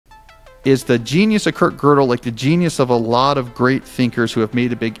is the genius of Kurt Gödel, like the genius of a lot of great thinkers who have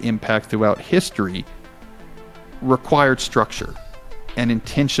made a big impact throughout history, required structure and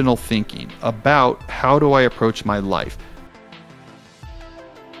intentional thinking about how do I approach my life.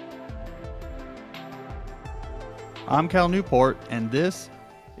 I'm Cal Newport, and this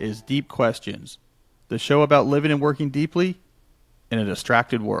is Deep Questions, the show about living and working deeply in a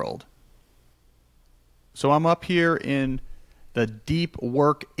distracted world. So I'm up here in the Deep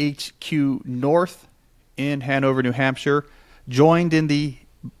Work HQ North in Hanover, New Hampshire, joined in the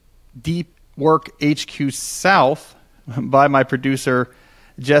Deep Work HQ South by my producer,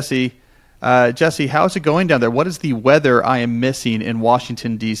 Jesse. Jesse, how's it going down there? What is the weather I am missing in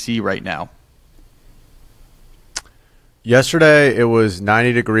Washington, D.C. right now? Yesterday, it was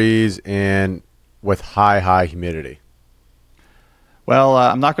 90 degrees and with high humidity. Well,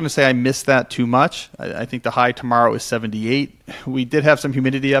 I'm not going to say I missed that too much. I think the high tomorrow is 78. We did have some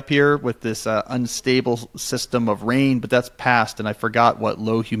humidity up here with this unstable system of rain, but that's passed, and I forgot what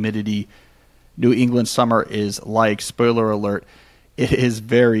low humidity New England summer is like. Spoiler alert, it is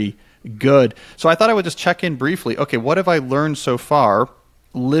very good. So I thought I would just check in briefly. Okay, what have I learned so far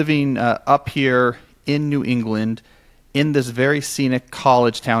living up here in New England in this very scenic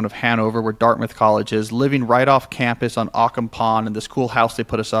college town of Hanover, where Dartmouth College is, living right off campus on Ockham Pond in this cool house they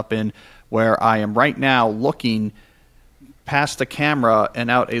put us up in, where I am right now looking past the camera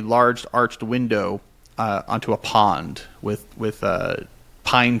and out a large arched window onto a pond with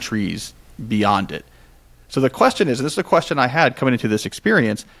pine trees beyond it. So the question is, and this is a question I had coming into this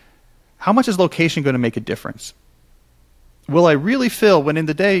experience, how much is location going to make a difference? Will I really feel when in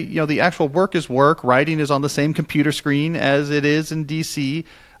the day, the actual work is work, writing is on the same computer screen as it is in DC.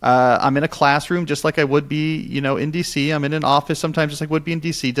 I'm in a classroom just like I would be, in DC. I'm in an office sometimes just like I would be in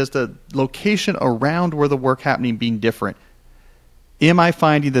DC. Does the location around where the work happening being different? Am I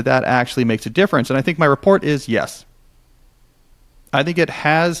finding that actually makes a difference? And I think my report is yes. I think it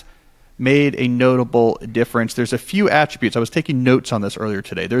has made a notable difference. There's a few attributes. I was taking notes on this earlier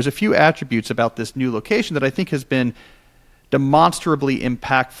today. There's a few attributes about this new location that I think has been demonstrably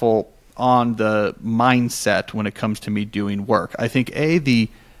impactful on the mindset when it comes to me doing work. I think the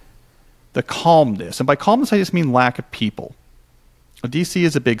calmness, and by calmness I just mean lack of people. DC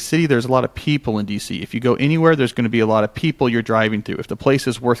is a big city. There's a lot of people in DC. If you go anywhere, there's going to be a lot of people you're driving through. If the place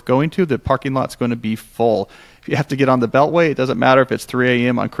is worth going to, the parking lot's going to be full. If you have to get on the Beltway, it doesn't matter if it's 3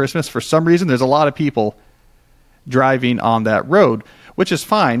 a.m. on Christmas. For some reason, there's a lot of people driving on that road, which is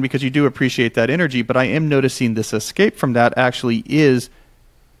fine because you do appreciate that energy, but I am noticing this escape from that actually is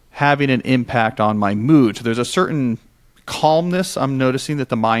having an impact on my mood. So there's a certain calmness I'm noticing that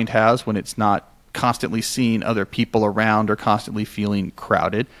the mind has when it's not constantly seeing other people around or constantly feeling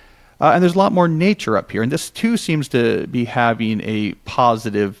crowded. And there's a lot more nature up here. And this too seems to be having a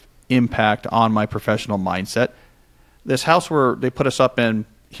positive impact on my professional mindset. This house where they put us up in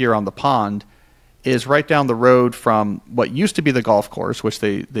here on the pond is right down the road from what used to be the golf course, which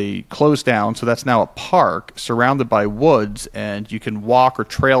they closed down. So that's now a park surrounded by woods, and you can walk or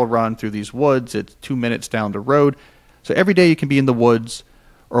trail run through these woods. It's 2 minutes down the road. So every day you can be in the woods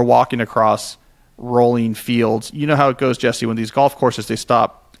or walking across rolling fields. You know how it goes, Jesse, when these golf courses, they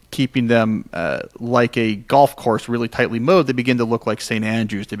stop keeping them like a golf course really tightly mowed. They begin to look like St.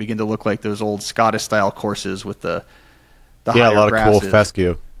 Andrews. They begin to look like those old Scottish-style courses with the higher a lot grasses. of cool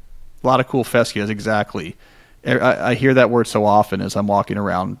fescue. A lot of cool fescues, exactly. I hear that word so often as I'm walking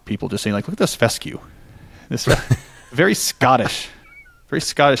around, people just saying, like, look at this fescue. This very Scottish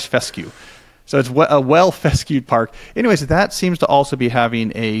fescue. So it's a well-fescued park. Anyways, that seems to also be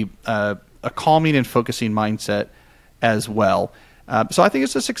having a calming and focusing mindset as well. So I think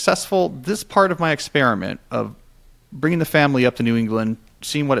it's this part of my experiment of bringing the family up to New England,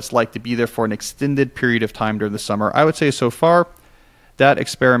 seeing what it's like to be there for an extended period of time during the summer. I would say so far, that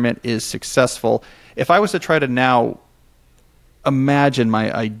experiment is successful. If I was to try to now imagine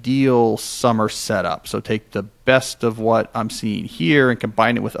my ideal summer setup, so take the best of what I'm seeing here and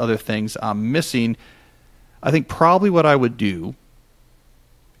combine it with other things I'm missing, I think probably what I would do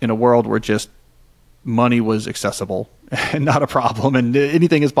in a world where just money was accessible and not a problem and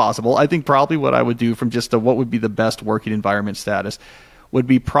anything is possible, I think probably what I would do from just what would be the best working environment status would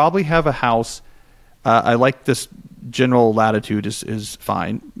be probably have a house. I like this general latitude is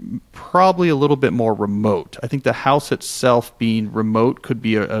fine. Probably a little bit more remote. I think the house itself being remote could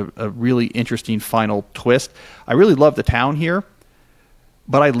be a really interesting final twist. I really love the town here,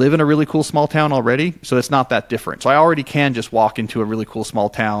 but I live in a really cool small town already, so it's not that different. So I already can just walk into a really cool small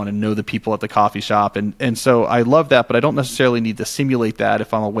town and know the people at the coffee shop. And so I love that, but I don't necessarily need to simulate that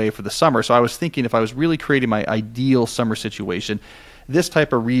if I'm away for the summer. So I was thinking if I was really creating my ideal summer situation, this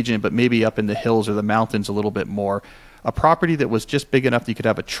type of region, but maybe up in the hills or the mountains a little bit more. A property that was just big enough that you could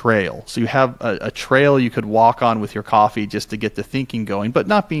have a trail. So you have a trail you could walk on with your coffee just to get the thinking going, but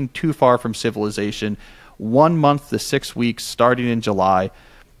not being too far from civilization. 1 month to 6 weeks starting in July.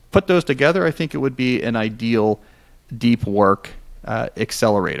 Put those together, I think it would be an ideal deep work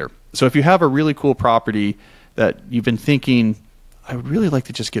accelerator. So if you have a really cool property that you've been thinking, I would really like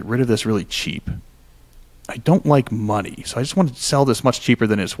to just get rid of this really cheap. I don't like money, so I just want to sell this much cheaper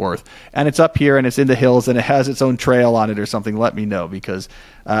than it's worth. And it's up here and it's in the hills and it has its own trail on it or something, let me know, because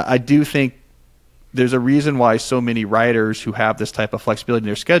I do think there's a reason why so many writers who have this type of flexibility in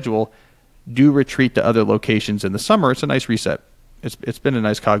their schedule do retreat to other locations in the summer. It's a nice reset. It's been a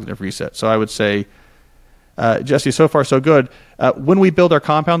nice cognitive reset. So I would say, Jesse, so far so good. When we build our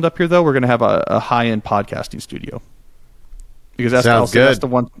compound up here, though, we're going to have a high-end podcasting studio. Because that's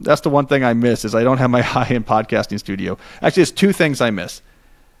the one thing I miss is I don't have my high-end podcasting studio. Actually, there's two things I miss.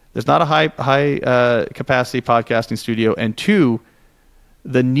 There's not a high capacity podcasting studio, and two,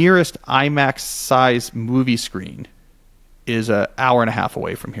 the nearest IMAX size movie screen is an hour and a half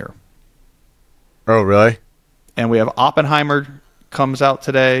away from here. Oh, really? And we have Oppenheimer comes out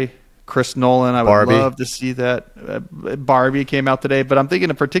today. Chris Nolan, I would love to see that. Barbie came out today, but I'm thinking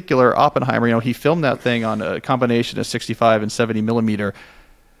in particular Oppenheimer. You know, he filmed that thing on a combination of 65 and 70 millimeter.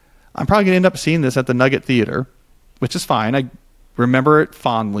 I'm probably going to end up seeing this at the Nugget Theater, which is fine. I remember it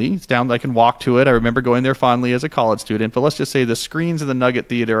fondly. It's down. I can walk to it. I remember going there fondly as a college student. But let's just say the screens in the Nugget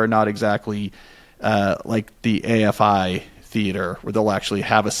Theater are not exactly like the AFI Theater, where they'll actually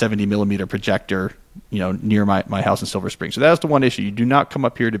have a 70 millimeter projector, you know, near my house in Silver Spring. So that's the one issue. You do not come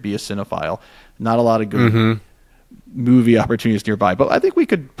up here to be a cinephile. Not a lot of good movie opportunities nearby, but I think we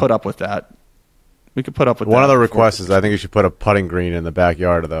could put up with that. We could put up with one of the requests is I think you should put a putting green in the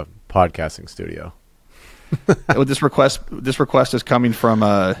backyard of the podcasting studio. This request is coming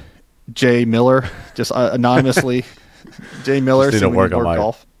from Jay Miller, just anonymously. Jay Miller. Just need to work on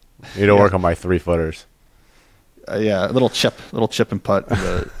golf. Need to work on my 3-footers. Yeah, a little chip and putt in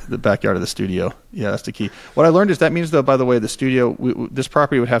the backyard of the studio. Yeah, that's the key. What I learned is that means, though, by the way, the studio, this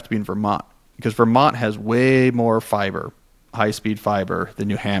property would have to be in Vermont because Vermont has way more fiber, high-speed fiber than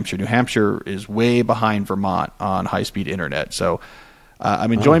New Hampshire. New Hampshire is way behind Vermont on high-speed internet. So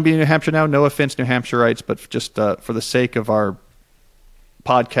I'm enjoying being in New Hampshire now. No offense, New Hampshireites, but just for the sake of our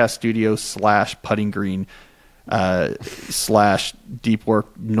podcast studio / putting green / deep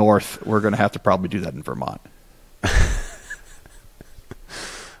work north, we're going to have to probably do that in Vermont.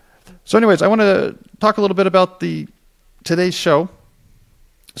 So anyways, I want to talk a little bit about today's show.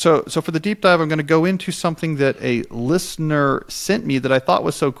 So for the deep dive, I'm going to go into something that a listener sent me that I thought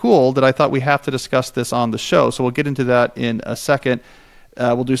was so cool that I thought we have to discuss this on the show. So we'll get into that in a second.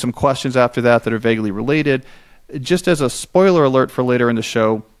 We'll do some questions after that are vaguely related. Just as a spoiler alert for later in the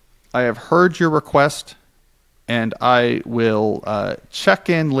show, I have heard your request, and I will check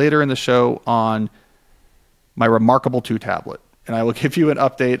in later in the show on my Remarkable 2 tablet. And I will give you an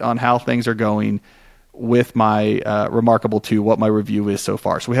update on how things are going with my Remarkable 2, what my review is so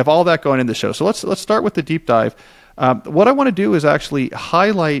far. So we have all that going in the show. So let's start with the deep dive. What I want to do is actually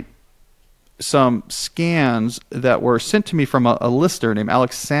highlight some scans that were sent to me from a listener named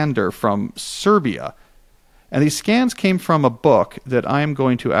Alexander from Serbia. And these scans came from a book that I'm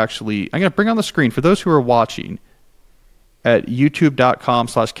going to bring on the screen for those who are watching at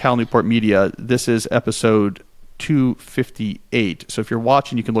youtube.com/Cal Newport Media. This is episode 258. So if you're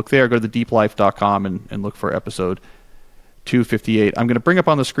watching, you can look there, go to thedeeplife.com and look for episode 258. I'm going to bring up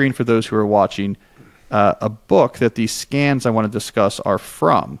on the screen for those who are watching a book that these scans I want to discuss are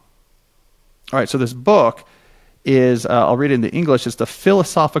from. All right, so this book is, I'll read it in the English, it's the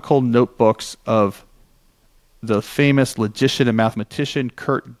Philosophical Notebooks of the famous logician and mathematician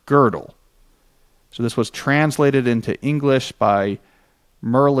Kurt Gödel. So this was translated into English by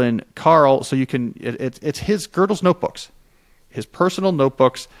Merlin Carl. So you can, it's his Gödel's notebooks, his personal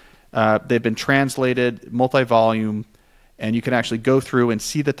notebooks. They've been translated, multi-volume, and you can actually go through and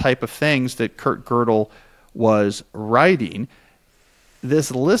see the type of things that Kurt Gödel was writing.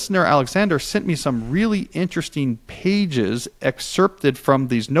 This listener, Alexander, sent me some really interesting pages excerpted from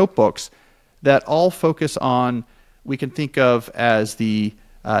these notebooks that all focus on, we can think of as the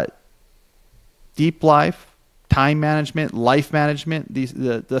deep life, time management, life management,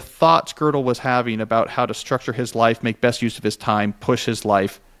 the thoughts Gödel was having about how to structure his life, make best use of his time, push his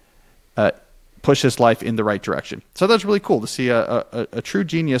life in the right direction. So that's really cool to see a true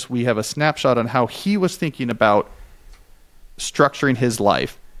genius. We have a snapshot on how he was thinking about structuring his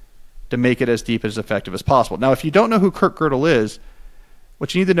life to make it as deep and as effective as possible. Now, if you don't know who Kurt Gödel is,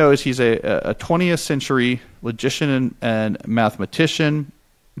 What you need to know is he's a 20th century logician and mathematician.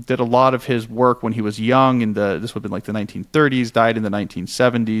 Did a lot of his work when he was young this would have been like the 1930s, died in the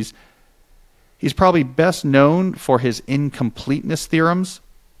 1970s. He's probably best known for his incompleteness theorems.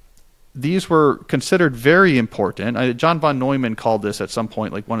 These were considered very important. John von Neumann called this at some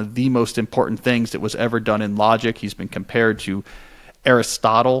point like one of the most important things that was ever done in logic. He's been compared to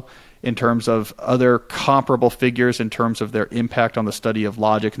Aristotle in terms of other comparable figures in terms of their impact on the study of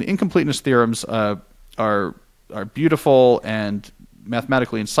logic. And the incompleteness theorems are beautiful and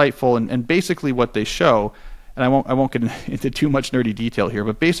mathematically insightful, and basically what they show, and I won't get into too much nerdy detail here,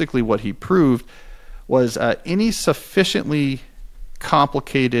 but basically what he proved was any sufficiently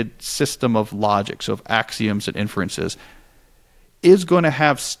complicated system of logic, so of axioms and inferences, is going to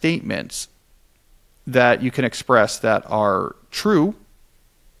have statements that you can express that are true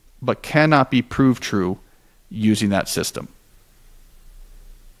but cannot be proved true using that system.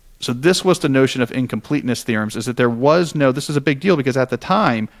 So this was the notion of incompleteness theorems, is that there was no, this is a big deal because at the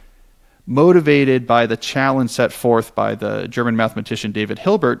time, motivated by the challenge set forth by the German mathematician David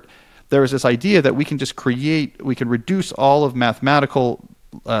Hilbert, there was this idea that we can just we can reduce all of mathematical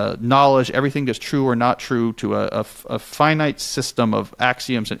knowledge, everything that's true or not true, to a finite system of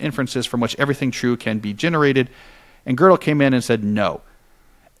axioms and inferences from which everything true can be generated. And Gödel came in and said, no.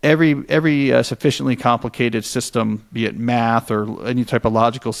 Every sufficiently complicated system, be it math or any type of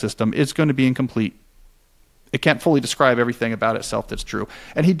logical system, is going to be incomplete. It can't fully describe everything about itself that's true.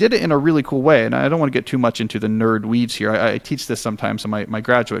 And he did it in a really cool way. And I don't want to get too much into the nerd weeds here. I teach this sometimes in my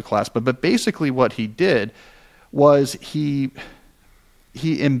graduate class. But basically what he did was he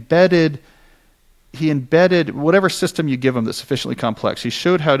embedded whatever system you give him that's sufficiently complex. He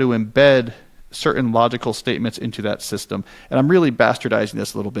showed how to embed certain logical statements into that system. And I'm really bastardizing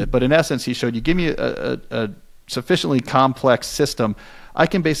this a little bit, but in essence, he showed you give me a sufficiently complex system, I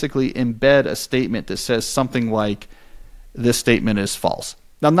can basically embed a statement that says something like, this statement is false.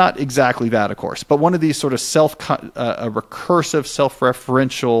 Now, not exactly that, of course, but one of these sort of a recursive,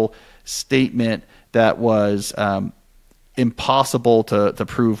 self-referential statement that was impossible to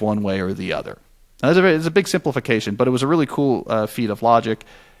prove one way or the other. Now, it's a big simplification, but it was a really cool feat of logic.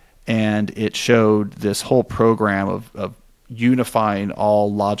 And it showed this whole program of unifying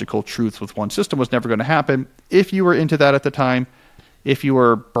all logical truths with one system was never going to happen. If you were into that at the time, if you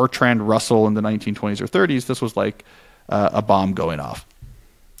were Bertrand Russell in the 1920s or 30s, this was like a bomb going off.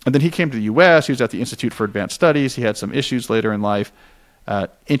 And then he came to the U.S. He was at the Institute for Advanced Studies. He had some issues later in life.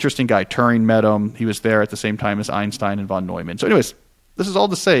 Interesting guy. Turing met him. He was there at the same time as Einstein and von Neumann. So anyways, this is all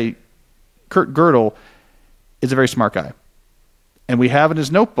to say Kurt Gödel is a very smart guy. And we have in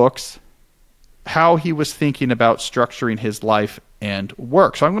his notebooks how he was thinking about structuring his life and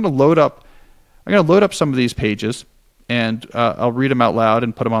work. So I'm going to load up some of these pages, and I'll read them out loud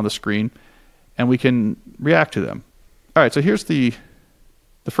and put them on the screen, and we can react to them. All right, so here's the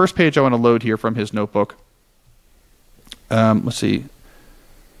first page I want to load here from his notebook. Let's see.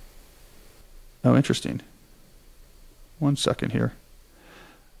 Oh, interesting. 1 second here.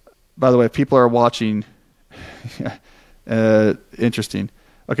 By the way, if people are watching... interesting.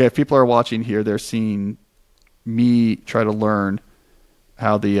 Okay, if people are watching here, they're seeing me try to learn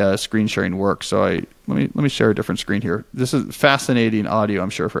how the screen sharing works. So let me share a different screen here. This is fascinating audio,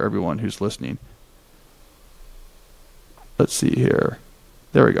 I'm sure, for everyone who's listening. Let's see here.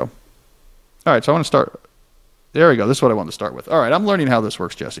 There we go. All right, so I want to start. There we go. This is what I want to start with. All right, I'm learning how this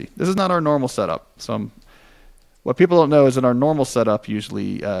works, Jesse. This is not our normal setup. What people don't know is in our normal setup,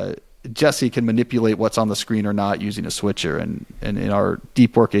 usually Jesse can manipulate what's on the screen or not using a switcher. And in our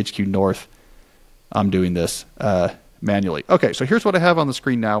Deep Work HQ North, I'm doing this manually. Okay, so here's what I have on the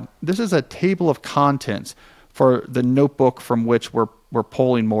screen now. This is a table of contents for the notebook from which we're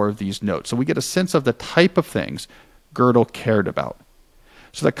pulling more of these notes. So we get a sense of the type of things Gödel cared about.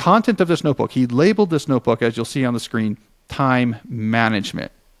 So the content of this notebook, he labeled this notebook, as you'll see on the screen, time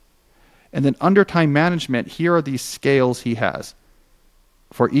management. And then under time management, here are these scales he has.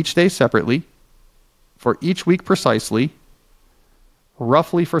 For each day separately, for each week precisely,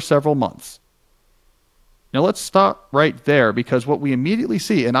 roughly for several months. Now let's stop right there, because what we immediately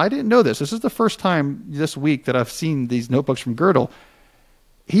see, and I didn't know this is the first time this week that I've seen these notebooks from Gödel,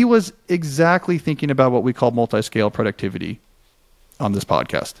 he was exactly thinking about what we call multi-scale productivity on this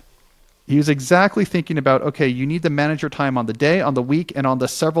podcast. He was exactly thinking about, okay, you need to manage your time on the day, on the week, and on the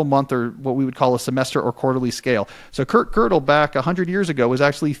several month or what we would call a semester or quarterly scale. So Kurt Gödel back 100 years ago was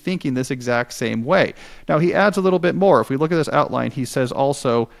actually thinking this exact same way. Now he adds a little bit more. If we look at this outline, he says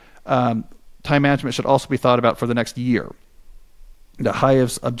also time management should also be thought about for the next year. The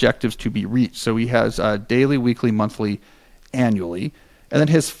highest objectives to be reached. So he has daily, weekly, monthly, annually. And then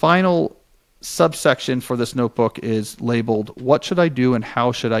his final subsection for this notebook is labeled, "What should I do and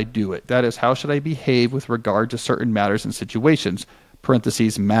how should I do it?" That is, how should I behave with regard to certain matters and situations,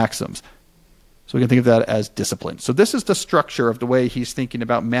 parentheses, maxims. So we can think of that as discipline. So this is the structure of the way he's thinking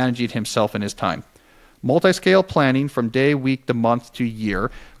about managing himself and his time. Multi-scale planning from day, week, to month, to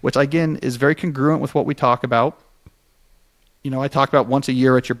year, which again is very congruent with what we talk about. I talk about once a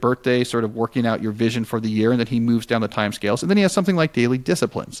year at your birthday, sort of working out your vision for the year, and then he moves down the time scales. And then he has something like daily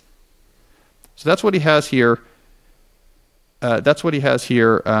disciplines. So that's what he has here.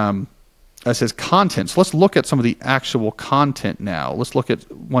 As his content. So let's look at some of the actual content now. Let's look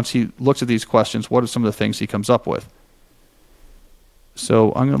at, once he looks at these questions, what are some of the things he comes up with?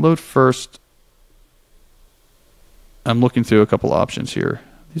 So I'm going to load first. I'm looking through a couple options here.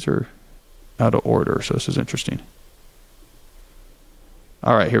 These are out of order, so this is interesting.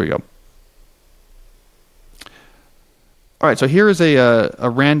 All right, here we go. All right, so here is a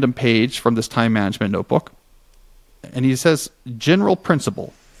random page from this time management notebook. And he says, general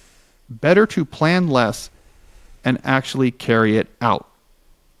principle, better to plan less and actually carry it out.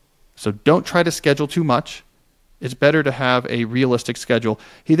 So don't try to schedule too much. It's better to have a realistic schedule.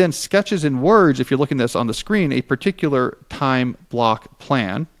 He then sketches in words, if you're looking at this on the screen, a particular time block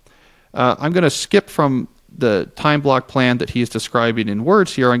plan. I'm going to skip from the time block plan that he is describing in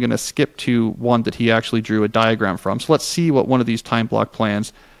words here. I'm going to skip to one that he actually drew a diagram from. So let's see what one of these time block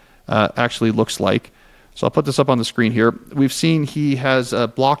plans actually looks like. So I'll put this up on the screen here. We've seen he has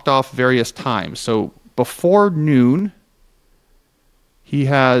blocked off various times. So before noon, he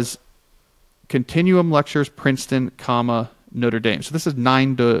has continuum lectures, Princeton, Notre Dame. So this is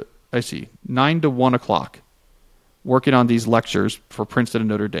 9 to 1 o'clock, working on these lectures for Princeton and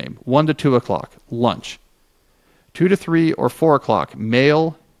Notre Dame. 1 to 2 o'clock, lunch. 2 to 3 or 4 o'clock,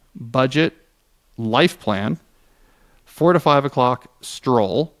 mail, budget, life plan. 4 to 5 o'clock,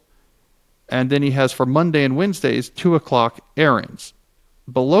 stroll. And then he has for Monday and Wednesdays, 2 o'clock, errands.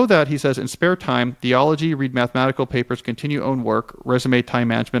 Below that, he says, in spare time, theology, read mathematical papers, continue own work, resume time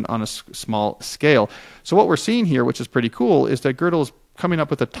management on a small scale. So what we're seeing here, which is pretty cool, is that Godel is coming up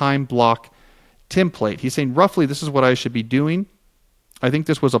with a time block template. He's saying, roughly, this is what I should be doing. I think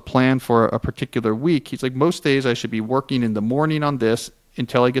this was a plan for a particular week. He's like, most days I should be working in the morning on this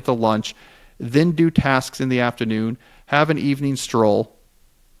until I get to lunch, then do tasks in the afternoon, have an evening stroll.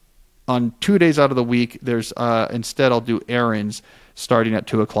 On 2 days out of the week, there's instead I'll do errands starting at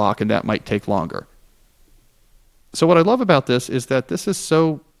 2 o'clock, and that might take longer. So what I love about this is that this is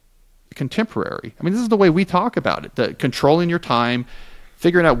so contemporary. I mean, this is the way we talk about it, controlling your time,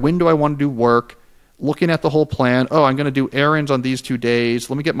 figuring out when do I want to do work, looking at the whole plan. Oh, I'm going to do errands on these 2 days.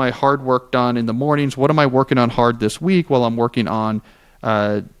 Let me get my hard work done in the mornings. What am I working on hard this week while I'm working on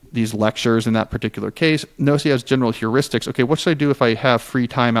these lectures in that particular case? Notice he has general heuristics. Okay, what should I do if I have free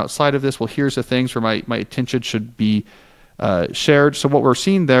time outside of this? Well, here's the things where my attention should be shared. So what we're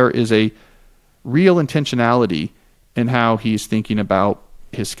seeing there is a real intentionality in how he's thinking about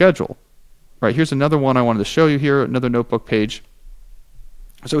his schedule. Right, here's another one I wanted to show you here, another notebook page.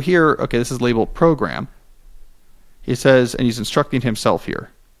 So here, okay, this is labeled program. He says, and he's instructing himself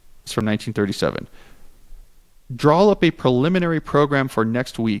here. It's from 1937. Draw up a preliminary program for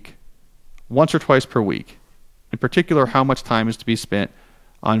next week, once or twice per week. In particular, how much time is to be spent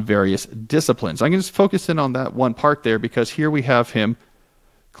on various disciplines. I'm going to just focus in on that one part there because here we have him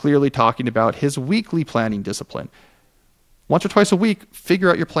clearly talking about his weekly planning discipline. Once or twice a week, figure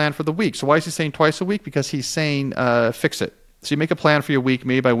out your plan for the week. So why is he saying twice a week? Because he's saying fix it. So you make a plan for your week.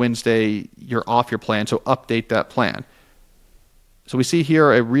 Maybe by Wednesday, you're off your plan, so update that plan. So we see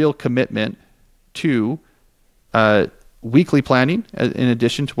here a real commitment to weekly planning, in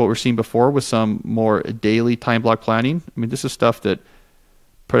addition to what we're seeing before with some more daily time block planning. I mean, this is stuff that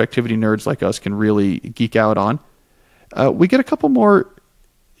productivity nerds like us can really geek out on. We get a couple more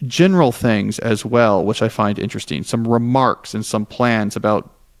general things as well, which I find interesting. Some remarks and some plans about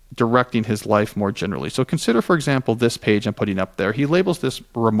directing his life more generally. So consider, for example, this page I'm putting up there. He labels this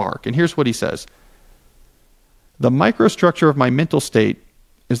remark, and here's what he says. The microstructure of my mental state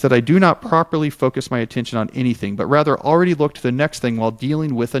is that I do not properly focus my attention on anything, but rather already look to the next thing while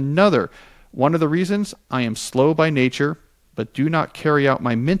dealing with another. One of the reasons I am slow by nature, but do not carry out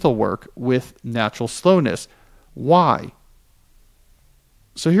my mental work with natural slowness. Why?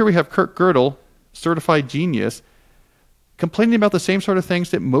 So here we have Kurt Godel, certified genius, complaining about the same sort of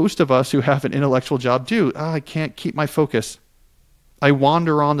things that most of us who have an intellectual job do. I can't keep my focus. I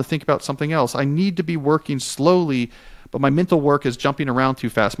wander on to think about something else. I need to be working slowly, but my mental work is jumping around too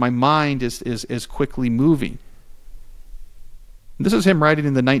fast. My mind is quickly moving. This is him writing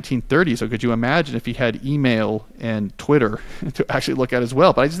in the 1930s, so could you imagine if he had email and Twitter to actually look at as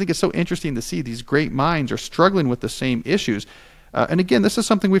well? But I just think it's so interesting to see these great minds are struggling with the same issues. And again, this is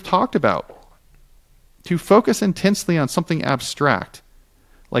something we've talked about. To focus intensely on something abstract,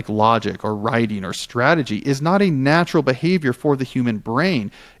 like logic or writing or strategy, is not a natural behavior for the human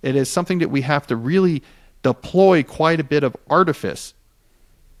brain. It is something that we have to really deploy quite a bit of artifice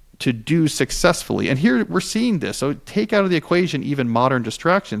to do successfully. And here we're seeing this. So take out of the equation even modern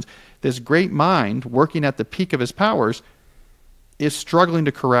distractions. This great mind, working at the peak of his powers, is struggling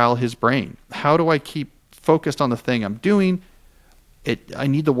to corral his brain. How do I keep focused on the thing I'm doing? I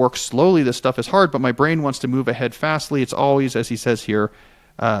need to work slowly. This stuff is hard, but my brain wants to move ahead fastly. It's always, as he says here,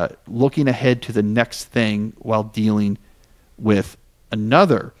 looking ahead to the next thing while dealing with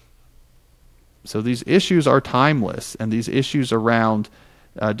another. So these issues are timeless, and these issues around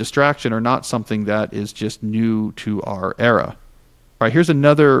distraction are not something that is just new to our era. All right, here's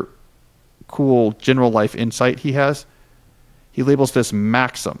another cool general life insight he has. He labels this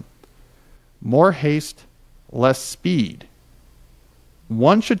maxim: more haste, less speed.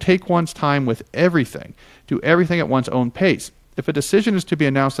 One should take one's time with everything, do everything at one's own pace. If a decision is to be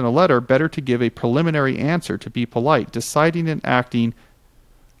announced in a letter, better to give a preliminary answer to be polite. Deciding and acting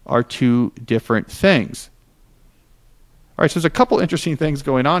are two different things. All right, so there's a couple interesting things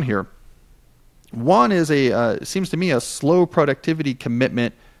going on here. One is seems to me a slow productivity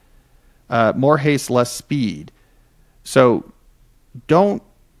commitment, more haste, less speed. So don't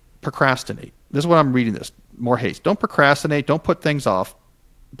procrastinate. This is what I'm reading this. More haste. Don't procrastinate. Don't put things off,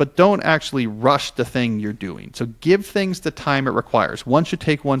 but don't actually rush the thing you're doing. So give things the time it requires. One should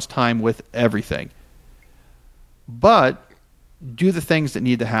take one's time with everything, but do the things that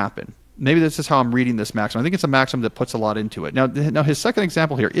need to happen. Maybe this is how I'm reading this maxim. I think it's a maxim that puts a lot into it. Now his second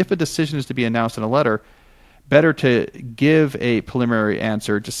example here, if a decision is to be announced in a letter, better to give a preliminary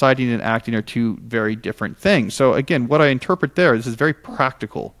answer. Deciding and acting are two very different things. So again, what I interpret there, this is very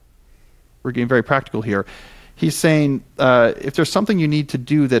practical. We're getting very practical here. He's saying if there's something you need to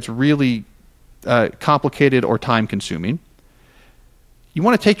do that's really complicated or time-consuming, you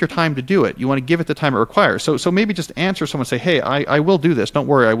want to take your time to do it. You want to give it the time it requires. So maybe just answer someone, say, hey, I will do this. Don't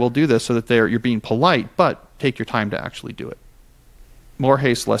worry, I will do this, so that you're being polite, but take your time to actually do it. More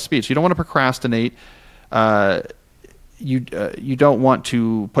haste, less speed. So you don't want to procrastinate. You don't want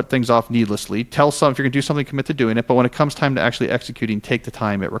to put things off needlessly. If you're going to do something, commit to doing it. But when it comes time to actually executing, take the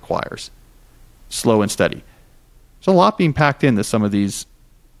time it requires. Slow and steady. There's a lot being packed into some of these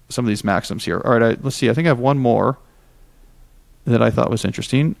maxims here. All right, let's see. I think I have one more that I thought was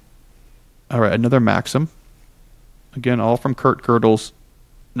interesting. All right, another maxim. Again, all from Kurt Gödel's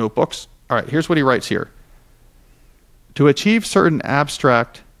notebooks. All right, here's what he writes here. To achieve certain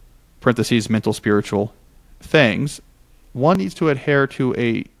abstract, parentheses, mental, spiritual things, one needs to adhere to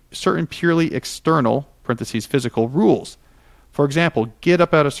a certain purely external, parentheses, physical rules. For example, get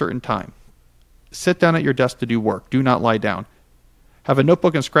up at a certain time. Sit down at your desk to do work. Do not lie down. Have a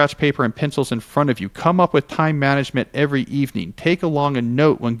notebook and scratch paper and pencils in front of you. Come up with time management every evening. Take along a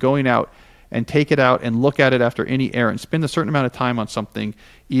note when going out and take it out and look at it after any errand. Spend a certain amount of time on something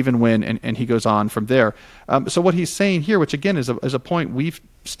even when, and he goes on from there. So what he's saying here, which again is a point we've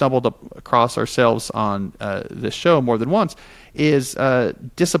stumbled up across ourselves on this show more than once, is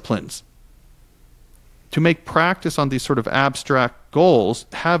disciplines. To make practice on these sort of abstract goals,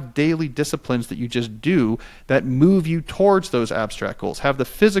 have daily disciplines that you just do that move you towards those abstract goals. Have the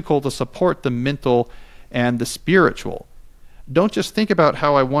physical to support the mental and the spiritual. Don't just think about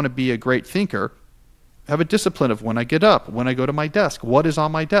how I want to be a great thinker. Have a discipline of when I get up, when I go to my desk, what is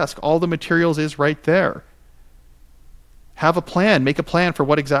on my desk. All the materials is right there. Have a plan. Make a plan for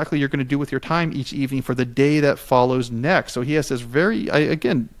what exactly you're going to do with your time each evening for the day that follows next. So he has this very,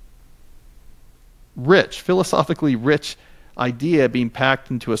 again, rich, philosophically rich idea being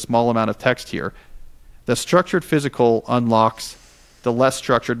packed into a small amount of text here. The structured physical unlocks the less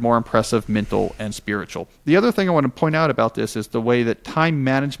structured, more impressive mental and spiritual. The other thing I want to point out about this is the way that time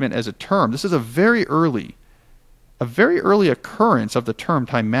management as a term, this is a very early occurrence of the term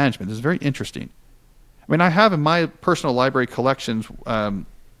time management. This is very interesting. I mean, I have in my personal library collections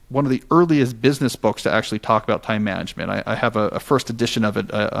one of the earliest business books to actually talk about time management. I have a first edition of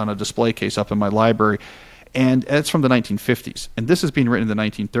it on a display case up in my library, and it's from the 1950s. And this is being written in the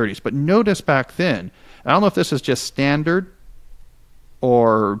 1930s. But notice back then, I don't know if this is just standard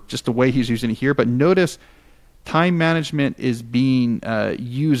or just the way he's using it here, but notice time management is being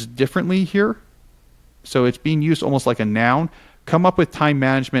used differently here. So it's being used almost like a noun. Come up with time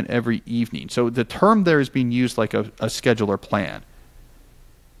management every evening. So the term there is being used like a schedule or plan.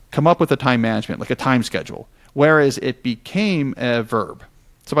 come up with a time management, like a time schedule, whereas it became a verb.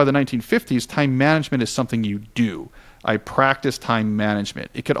 So by the 1950s, time management is something you do. I practice time management.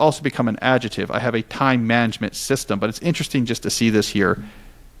 It could also become an adjective. I have a time management system, but it's interesting just to see this here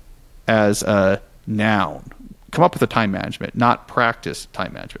as a noun. Come up with a time management, not practice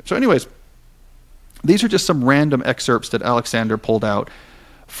time management. So anyways, these are just some random excerpts that Alexander pulled out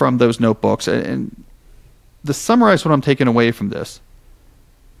from those notebooks. And to summarize what I'm taking away from this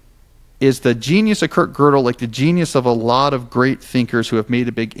is the genius of Kurt Gödel, like the genius of a lot of great thinkers who have made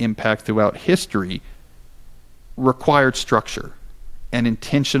a big impact throughout history, required structure and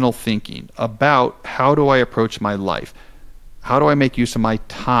intentional thinking about how do I approach my life? How do I make use of my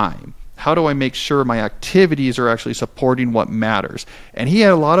time? How do I make sure my activities are actually supporting what matters? And he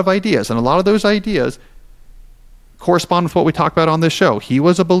had a lot of ideas, and a lot of those ideas correspond with what we talk about on this show. He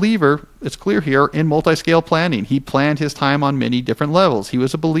was a believer, it's clear here, in multi-scale planning. He planned his time on many different levels. He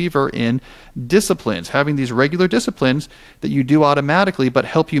was a believer in disciplines, having these regular disciplines that you do automatically but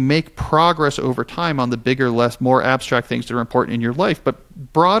help you make progress over time on the bigger, more abstract things that are important in your life. But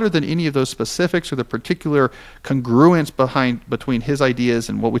broader than any of those specifics or the particular congruence between his ideas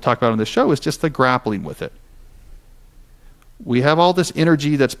and what we talk about on this show is just the grappling with it. We have all this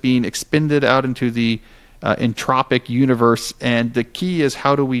energy that's being expended out into the entropic universe, and the key is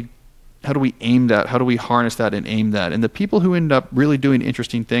how do we aim that? How do we harness that and aim that? And the people who end up really doing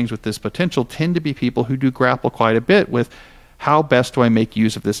interesting things with this potential tend to be people who do grapple quite a bit with how best do I make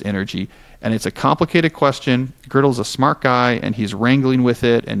use of this energy? And it's a complicated question. Gödel's a smart guy, and he's wrangling with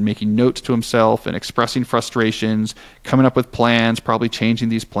it and making notes to himself and expressing frustrations, coming up with plans, probably changing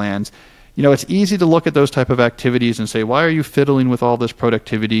these plans. You know, it's easy to look at those type of activities and say, why are you fiddling with all this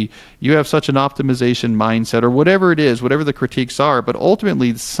productivity? You have such an optimization mindset, or whatever it is, whatever the critiques are. But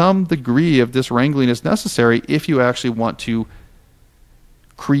ultimately, some degree of this wrangling is necessary if you actually want to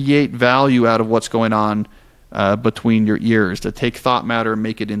create value out of what's going on between your ears, to take thought matter and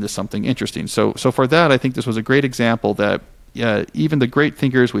make it into something interesting. So for that, I think this was a great example that even the great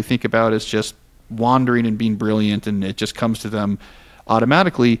thinkers we think about as just wandering and being brilliant, and it just comes to them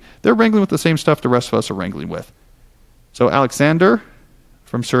automatically, they're wrangling with the same stuff the rest of us are wrangling with. So Alexander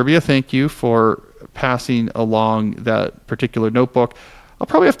from Serbia, thank you for passing along that particular notebook. I'll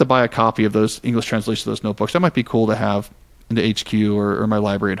probably have to buy a copy of those English translations of those notebooks. That might be cool to have in the HQ or my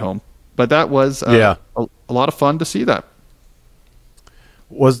library at home. But that was a lot of fun to see that.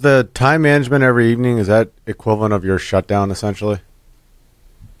 Was the time management every evening, is that equivalent of your shutdown essentially?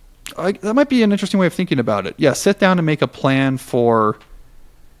 That might be an interesting way of thinking about it. Yeah, sit down and make a plan for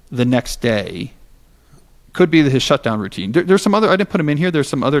the next day. Could be his shutdown routine. There's some other, I didn't put him in here, there's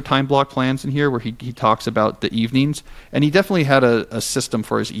some other time block plans in here where he talks about the evenings. And he definitely had a system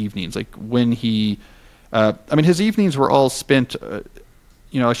for his evenings. Like when he, his evenings were all spent,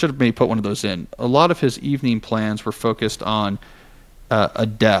 I should have maybe put one of those in. A lot of his evening plans were focused on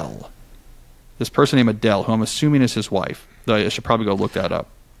Adele. This person named Adele, who I'm assuming is his wife. Though I should probably go look that up.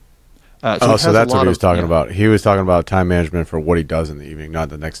 So that's what he was talking about. He was talking about time management for what he does in the evening, not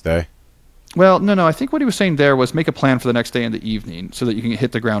the next day. Well, no. I think what he was saying there was make a plan for the next day in the evening so that you can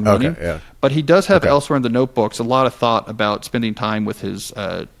hit the ground running. Okay, yeah. But he does have elsewhere in the notebooks a lot of thought about spending time with his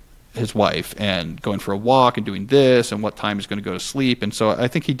wife and going for a walk and doing this and what time he's going to go to sleep. And so I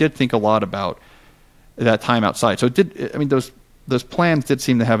think he did think a lot about that time outside. So those plans did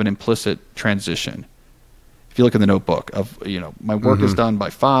seem to have an implicit transition. If you look in the notebook of, my work is done by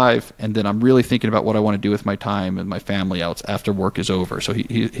 5, and then I'm really thinking about what I want to do with my time and my family else after work is over. So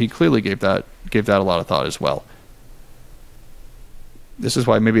he clearly gave that a lot of thought as well. This is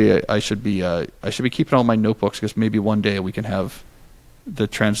why maybe I should be keeping all my notebooks, because maybe one day we can have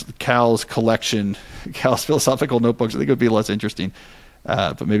Cal's collection, Cal's philosophical notebooks. I think it would be less interesting,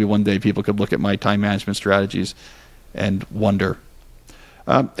 but maybe one day people could look at my time management strategies and wonder.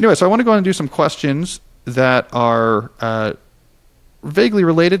 Anyway, so I want to go on and do some questions that are vaguely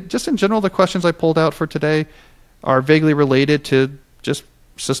related. Just in general, the questions I pulled out for today are vaguely related to just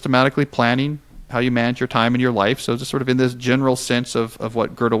systematically planning how you manage your time in your life. So just sort of in this general sense of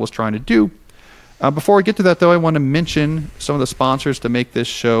what Gödel was trying to do. Before we get to that, though, I want to mention some of the sponsors to make this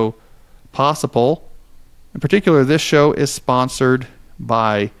show possible. In particular, this show is sponsored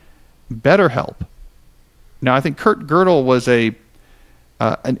by BetterHelp. Now, I think Kurt Gödel was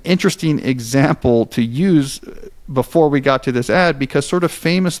an interesting example to use before we got to this ad, because sort of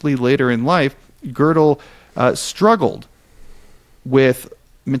famously later in life, Gödel struggled with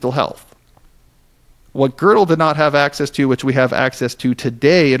mental health. What Gödel did not have access to, which we have access to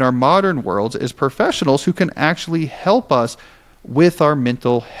today in our modern worlds, is professionals who can actually help us with our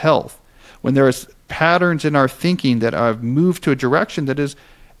mental health. When there is patterns in our thinking that have moved to a direction that is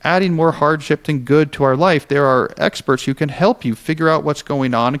adding more hardship than good to our life. There are experts who can help you figure out what's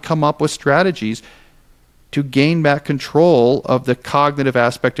going on and come up with strategies to gain back control of the cognitive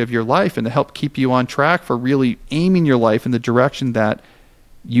aspect of your life and to help keep you on track for really aiming your life in the direction that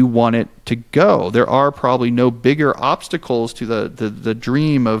you want it to go. There are probably no bigger obstacles to the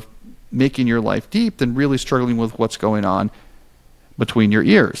dream of making your life deep than really struggling with what's going on between your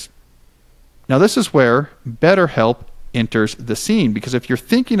ears. Now, this is where BetterHelp enters the scene, because if you're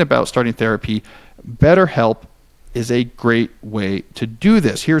thinking about starting therapy, BetterHelp is a great way to do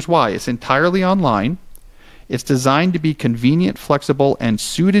this. Here's why. It's entirely online. It's designed to be convenient, flexible, and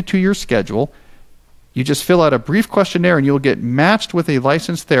suited to your schedule. You just fill out a brief questionnaire and you'll get matched with a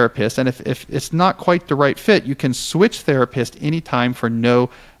licensed therapist. And if it's not quite the right fit, you can switch therapist anytime for no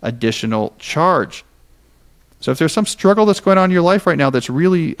additional charge. So if there's some struggle that's going on in your life right now that's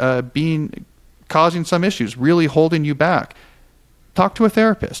really causing some issues, really holding you back, talk to a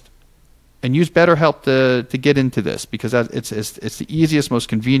therapist and use BetterHelp to get into this, because it's the easiest, most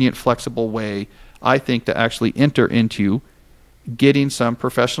convenient, flexible way, I think, to actually enter into getting some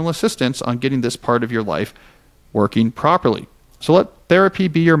professional assistance on getting this part of your life working properly. So let therapy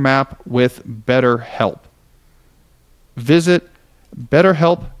be your map with BetterHelp. Visit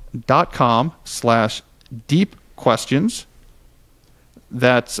betterhelp.com/deepquestions.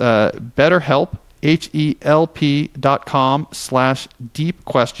 That's BetterHelp,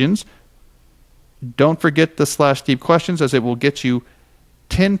 HELP.com/deepquestions. Don't forget the /deepquestions, as it will get you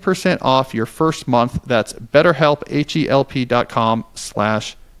 10% off your first month. That's BetterHelp,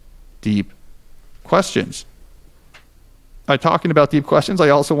 HELP.com/deepquestions. Talking about deep questions, I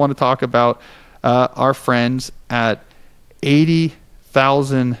also want to talk about our friends at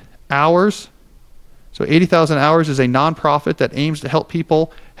 80,000 Hours. So 80,000 Hours is a nonprofit that aims to help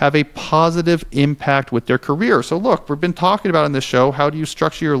people have a positive impact with their career. So look, we've been talking about in this show, how do you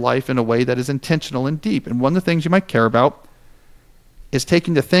structure your life in a way that is intentional and deep? And one of the things you might care about is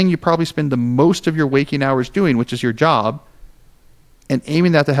taking the thing you probably spend the most of your waking hours doing, which is your job, and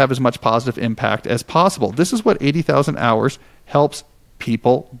aiming that to have as much positive impact as possible. This is what 80,000 Hours helps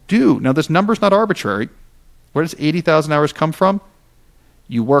people do. Now, this number's not arbitrary. Where does 80,000 hours come from?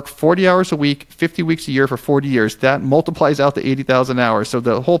 You work 40 hours a week, 50 weeks a year for 40 years. That multiplies out to 80,000 hours. So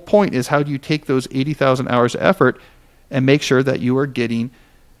the whole point is, how do you take those 80,000 hours of effort and make sure that you are getting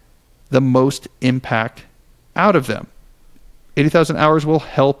the most impact out of them? 80,000 Hours will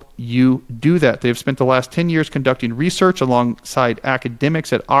help you do that. They've spent the last 10 years conducting research alongside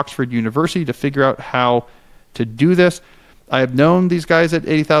academics at Oxford University to figure out how to do this. I have known these guys at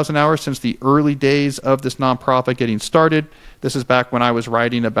 80,000 Hours since the early days of this nonprofit getting started. This is back when I was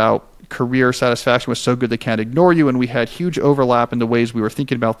writing about career satisfaction was so good they can't ignore you, and we had huge overlap in the ways we were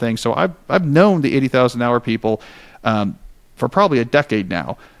thinking about things. So I've known the 80,000 Hour people for probably a decade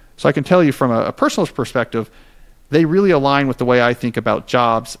now. So I can tell you from a personal perspective, they really align with the way I think about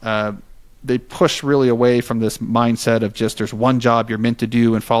jobs. They push really away from this mindset of just there's one job you're meant to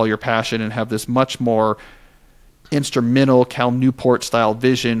do and follow your passion, and have this much more instrumental Cal Newport style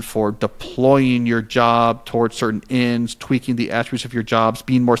vision for deploying your job towards certain ends, tweaking the attributes of your jobs,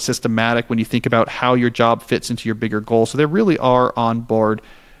 being more systematic when you think about how your job fits into your bigger goals. So they really are on board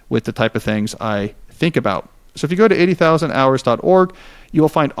with the type of things I think about. So if you go to 80,000hours.org, you will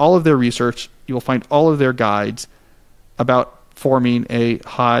find all of their research. You will find all of their guides about forming a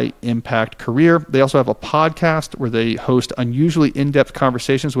high impact career. They also have a podcast where they host unusually in-depth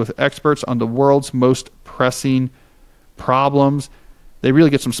conversations with experts on the world's most pressing problems. They really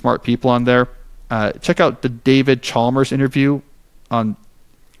get some smart people on there. Check out the David Chalmers interview on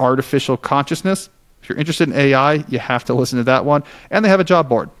artificial consciousness. If you're interested in AI, you have to listen to that one. And they have a job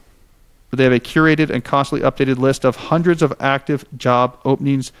board where they have a curated and constantly updated list of hundreds of active job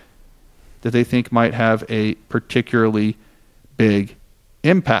openings that they think might have a particularly big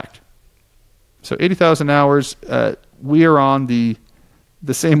impact. So 80,000 Hours, we are on the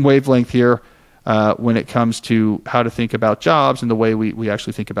same wavelength here when it comes to how to think about jobs and the way we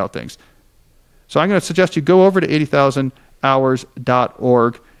actually think about things. So I'm going to suggest you go over to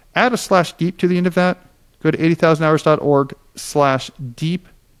 80,000hours.org, add a /deep to the end of that. Go to 80,000hours.org/deep.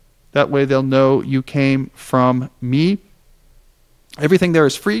 That way they'll know you came from me. Everything there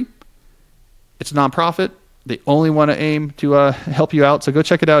is free. It's a nonprofit. They only want to aim to help you out. So go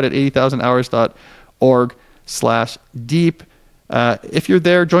check it out at 80,000hours.org/deep. If you're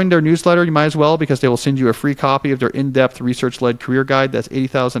there, join their newsletter. You might as well, because they will send you a free copy of their in-depth research-led career guide. That's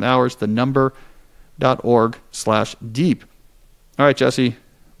 80,000hours.org/deep. All right, Jesse,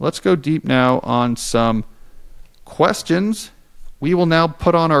 let's go deep now on some questions. We will now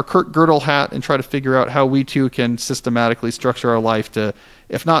put on our Kurt Godel hat and try to figure out how we too can systematically structure our life to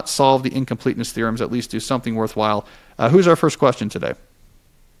If not solve the incompleteness theorems, at least do something worthwhile. Who's our first question today?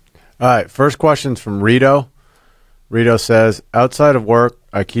 All right, first question's from Rito. Rito says, outside of work,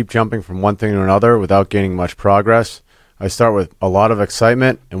 I keep jumping from one thing to another without gaining much progress. I start with a lot of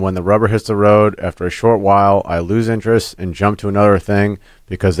excitement, and when the rubber hits the road, after a short while, I lose interest and jump to another thing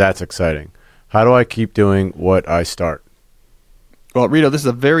because that's exciting. How do I keep doing what I start? Well, Rito, this is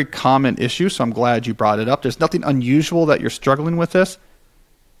a very common issue, so I'm glad you brought it up. There's nothing unusual that you're struggling with this.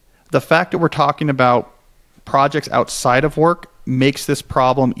 The fact that we're talking about projects outside of work makes this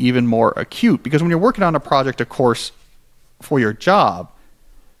problem even more acute, because when you're working on a project, of course, for your job,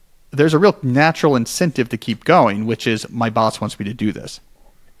 there's a real natural incentive to keep going, which is my boss wants me to do this.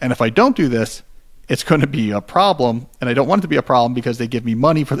 And if I don't do this, it's going to be a problem, and I don't want it to be a problem because they give me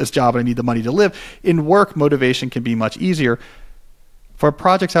money for this job and I need the money to live. In work, motivation can be much easier. For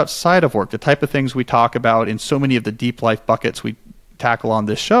projects outside of work, the type of things we talk about in so many of the deep life buckets we tackle on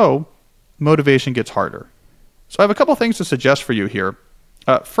this show, motivation gets harder. So I have a couple things to suggest for you here.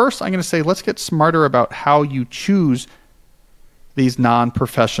 First, I'm going to say let's get smarter about how you choose these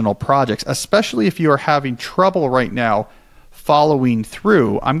non-professional projects, especially if you are having trouble right now following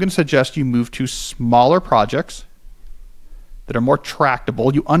through. I'm going to suggest you move to smaller projects that are more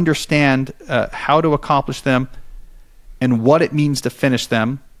tractable. You understand how to accomplish them and what it means to finish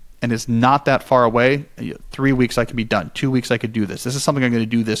them, and it's not that far away. 3 weeks I can be done. 2 weeks I could do this. This is something I'm going to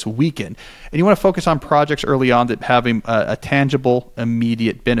do this weekend. And you want to focus on projects early on that have a tangible,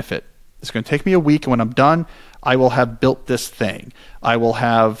 immediate benefit. It's going to take me a week, and when I'm done, I will have built this thing. I will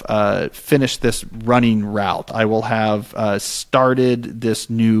have finished this running route. I will have started this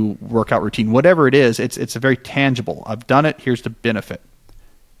new workout routine. Whatever it is, it's very tangible. I've done it. Here's the benefit.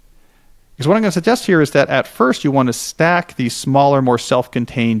 Because what I'm going to suggest here is that at first you want to stack these smaller, more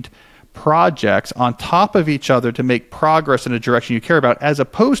self-contained projects on top of each other to make progress in a direction you care about, as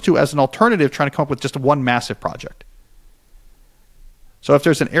opposed to, as an alternative, trying to come up with just one massive project. So if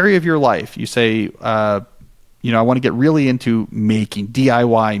there's an area of your life, you say, I want to get really into making,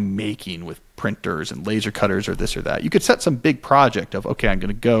 DIY making with printers and laser cutters or this or that. You could set some big project of, okay, I'm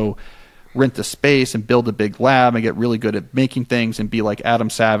going to go rent the space and build a big lab and get really good at making things and be like Adam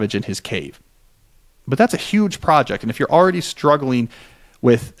Savage in his cave. But that's a huge project. And if you're already struggling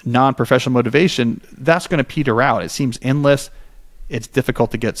with non-professional motivation, that's going to peter out. It seems endless. It's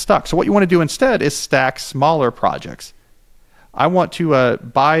difficult to get stuck. So what you want to do instead is stack smaller projects. I want to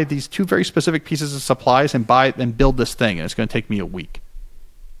buy these two very specific pieces of supplies and build this thing, and it's going to take me a week.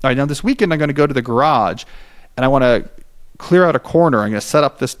 All right, now this weekend I'm going to go to the garage, and I want to clear out a corner. I'm going to set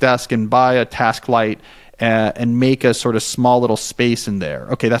up this desk and buy a task light and make a sort of small little space in there.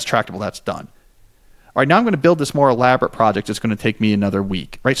 Okay, that's tractable. That's done. All right, now I'm going to build this more elaborate project. It's going to take me another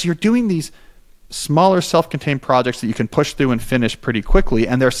week. Right, so you're doing these smaller self-contained projects that you can push through and finish pretty quickly,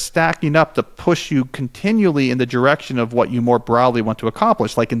 and they're stacking up to push you continually in the direction of what you more broadly want to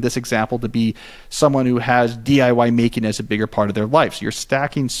accomplish, like in this example, to be someone who has DIY making as a bigger part of their life. So you're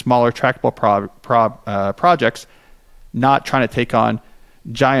stacking smaller tractable projects, not trying to take on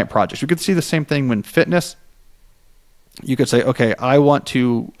giant projects. You could see the same thing when fitness. You could say, okay, I want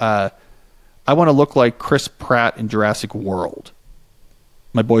to look like Chris Pratt in Jurassic World.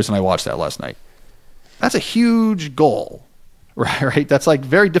 My boys and I watched that last night. That's a huge goal, right? That's like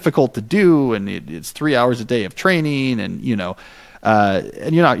very difficult to do, and it's 3 hours a day of training, and you're probably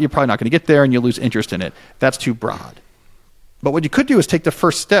not going to get there, and you lose interest in it. That's too broad. But what you could do is take the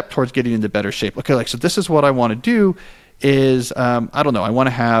first step towards getting into better shape. Okay, so this is what I want to do. Is I want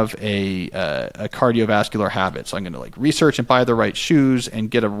to have a cardiovascular habit, so I'm going to research and buy the right shoes and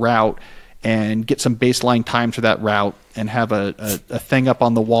get a route and get some baseline times for that route and have a thing up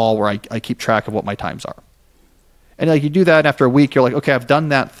on the wall where I keep track of what my times are. And you do that, and after a week, you're like, okay, I've done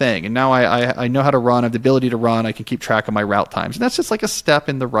that thing, and now I know how to run, I have the ability to run, I can keep track of my route times. And that's just like a step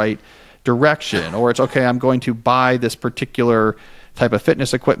in the right direction. Or it's, okay, I'm going to buy this particular type of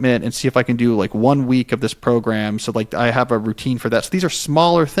fitness equipment and see if I can do 1 week of this program. So I have a routine for that. So these are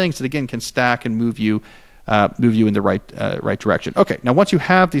smaller things that, again, can stack and move you in the right direction. Okay, now once you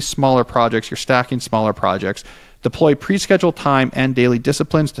have these smaller projects, you're stacking smaller projects, deploy pre-scheduled time and daily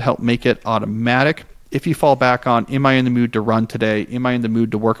disciplines to help make it automatic. If you fall back on, am I in the mood to run today? Am I in the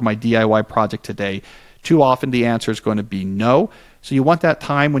mood to work on my DIY project today? Too often the answer is going to be no. So you want that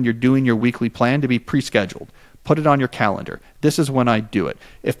time when you're doing your weekly plan to be pre-scheduled. Put it on your calendar. This is when I do it.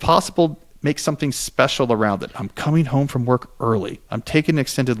 If possible, make something special around it. I'm coming home from work early. I'm taking an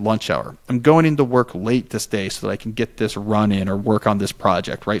extended lunch hour. I'm going into work late this day so that I can get this run in or work on this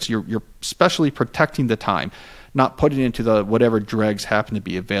project, right? So you're specially protecting the time, not putting it into the whatever dregs happen to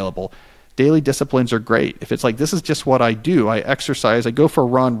be available. daily disciplines are great. If it's like, this is just what I do, I exercise, I go for a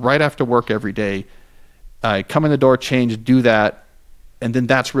run right after work every day, I come in the door, change, do that, and then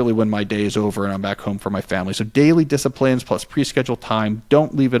that's really when my day is over and I'm back home for my family. So daily disciplines plus pre-scheduled time.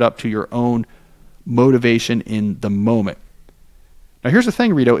 Don't leave it up to your own motivation in the moment. Now here's the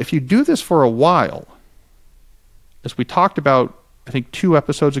thing, Rito, if you do this for a while, as we talked about, I think 2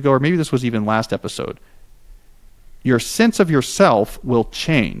 episodes ago, or maybe this was even last episode, your sense of yourself will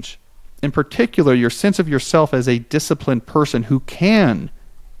change. In particular, your sense of yourself as a disciplined person who can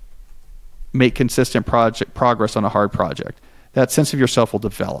make consistent progress on a hard project. That sense of yourself will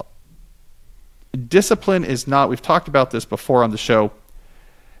develop. Discipline is not, we've talked about this before on the show,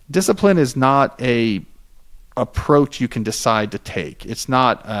 discipline is not a approach you can decide to take. It's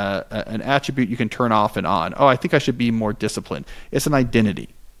not an attribute you can turn off and on. Oh, I think I should be more disciplined. It's an identity.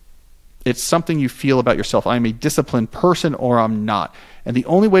 It's something you feel about yourself. I'm a disciplined person or I'm not. And the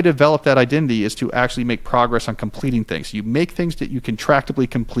only way to develop that identity is to actually make progress on completing things. You make things that you can tractably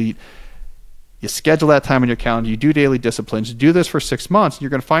complete. You schedule that time on your calendar. You do daily disciplines. You do this for 6 months. And you're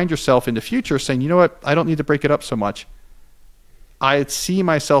going to find yourself in the future saying, you know what? I don't need to break it up so much. I see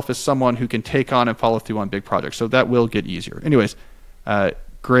myself as someone who can take on and follow through on big projects. So that will get easier. Anyways,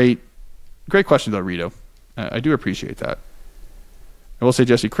 great question though, Rito. I do appreciate that. I will say,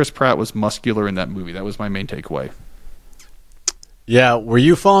 Jesse, Chris Pratt was muscular in that movie. That was my main takeaway. Yeah. Were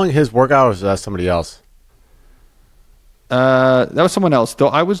you following his workout or was that somebody else? That was someone else. Though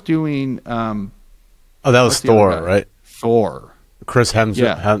I was doing... that was Thor, right? Thor. Chris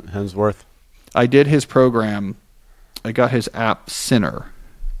Hemsworth. I did his program. I got his app Sinner,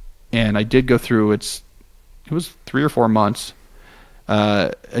 and I did go through it was 3 or 4 months,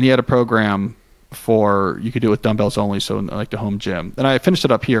 and he had a program for, you could do it with dumbbells only, so like the home gym. And I finished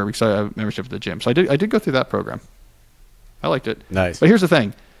it up here because I have membership at the gym. So I did go through that program. I liked it. Nice. But here's the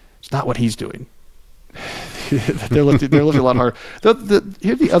thing. It's not what he's doing. they're lifting a lot harder.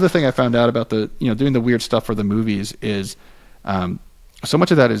 Here's the other thing I found out about doing the weird stuff for the movies is so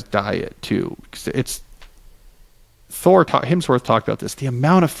much of that is diet too. It's Hemsworth talked about this. The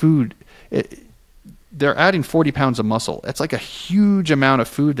amount of food, they're adding 40 pounds of muscle. It's like a huge amount of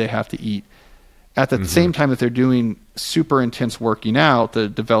food they have to eat at the same time that they're doing super intense working out to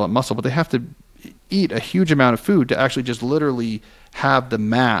develop muscle. But they have to eat a huge amount of food to actually just literally have the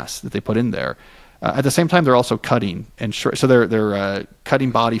mass that they put in there. At the same time, they're also cutting and so they're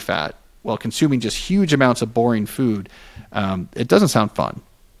cutting body fat while consuming just huge amounts of boring food. It doesn't sound fun.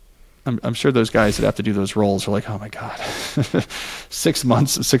 I'm sure those guys that have to do those roles are like, oh my God, 6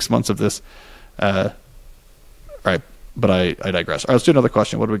 months of this. Right. But I digress. All right, let's do another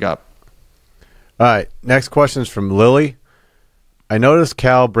question. What do we got? All right. Next question is from Lily. I noticed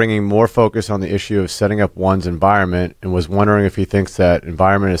Cal bringing more focus on the issue of setting up one's environment and was wondering if he thinks that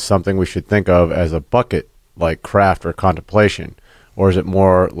environment is something we should think of as a bucket like craft or contemplation, or is it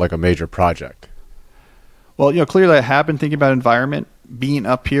more like a major project? Well, clearly I have been thinking about environment. Being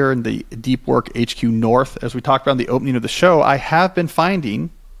up here in the Deep Work HQ North, as we talked about in the opening of the show, I have been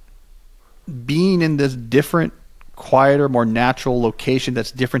finding being in this different, quieter, more natural location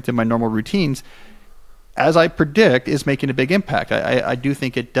that's different than my normal routines, as I predict, is making a big impact. I do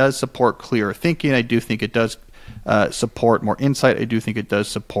think it does support clearer thinking. I do think it does support more insight. I do think it does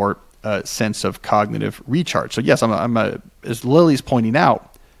support a sense of cognitive recharge. So yes, I'm as Lily's pointing out,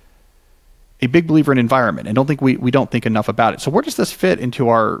 a big believer in environment, and don't think we don't think enough about it. So where does this fit into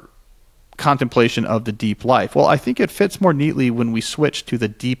our contemplation of the deep life? Well, I think it fits more neatly when we switch to the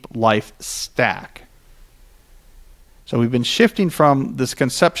deep life stack. So we've been shifting from this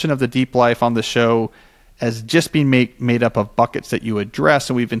conception of the deep life on the show as just being made up of buckets that you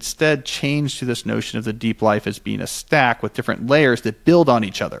address, and we've instead changed to this notion of the deep life as being a stack with different layers that build on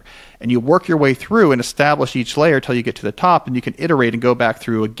each other. And you work your way through and establish each layer till you get to the top, and you can iterate and go back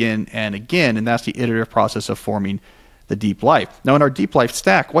through again and again, and that's the iterative process of forming the deep life. Now in our deep life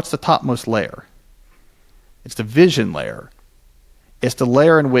stack, what's the topmost layer? It's the vision layer. It's the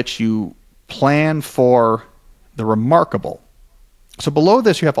layer in which you plan for the remarkable. So below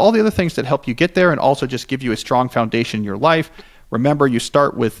this, you have all the other things that help you get there and also just give you a strong foundation in your life. Remember, you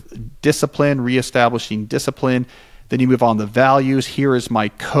start with discipline, reestablishing discipline. Then you move on to values. Here is my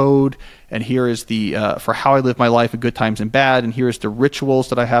code, and here is the for how I live my life in good times and bad, and here's the rituals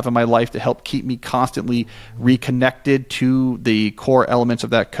that I have in my life to help keep me constantly reconnected to the core elements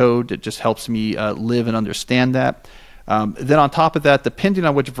of that code that just helps me live and understand that. Then on top of that, depending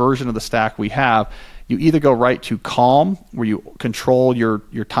on which version of the stack we have, You either go right to calm, where you control your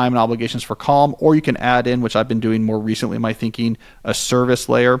time and obligations for calm, or you can add in, which I've been doing more recently in my thinking, a service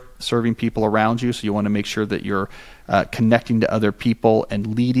layer, serving people around you. So you want to make sure that you're connecting to other people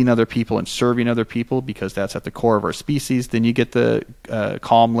and leading other people and serving other people, because that's at the core of our species. Then you get the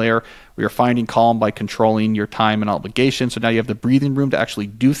calm layer, where you're finding calm by controlling your time and obligations. So now you have the breathing room to actually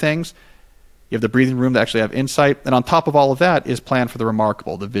do things. You have the breathing room to actually have insight. And on top of all of that is plan for the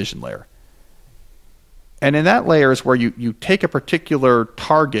remarkable, the vision layer. And in that layer is where you take a particular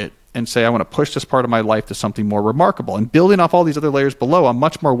target and say, I want to push this part of my life to something more remarkable. And building off all these other layers below, I'm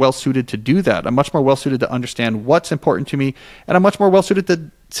much more well-suited to do that. I'm much more well-suited to understand what's important to me, and I'm much more well-suited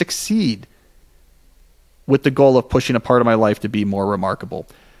to succeed with the goal of pushing a part of my life to be more remarkable.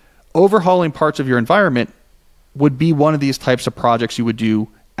 Overhauling parts of your environment would be one of these types of projects you would do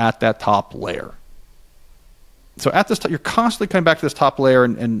at that top layer. So at this, you're constantly coming back to this top layer,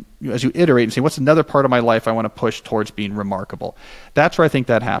 and as you iterate and say, what's another part of my life I want to push towards being remarkable? That's where I think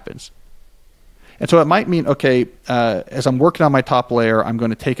that happens. And so it might mean, okay, as I'm working on my top layer, I'm going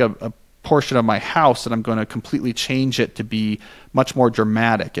to take a portion of my house and I'm going to completely change it to be much more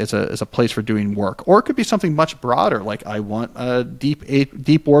dramatic as a place for doing work. Or it could be something much broader, like I want a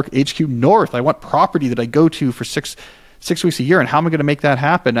deep work HQ North. I want property that I go to for six weeks a year, and how am I going to make that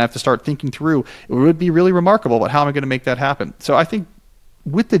happen? I have to start thinking through. It would be really remarkable, but how am I going to make that happen? So I think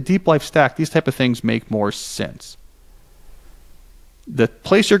with the deep life stack, these type of things make more sense. The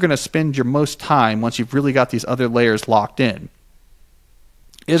place you're going to spend your most time once you've really got these other layers locked in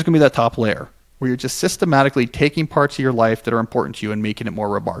is going to be that top layer, where you're just systematically taking parts of your life that are important to you and making it more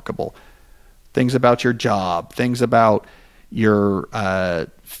remarkable. Things about your job, things about your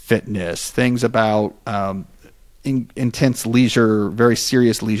fitness, things about intense leisure, very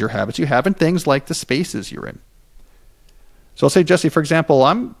serious leisure habits you have, and things like the spaces you're in. So I'll say, Jesse, for example,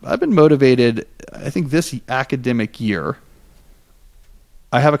 I've been motivated, I think this academic year,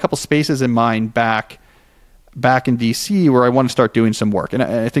 I have a couple spaces in mind back in DC where I want to start doing some work. And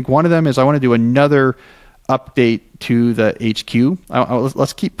I think one of them is I want to do another update to the HQ.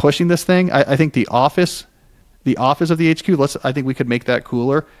 Let's keep pushing this thing. I think the office of the HQ, I think we could make that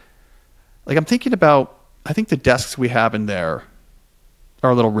cooler. Like, I'm thinking about, I think the desks we have in there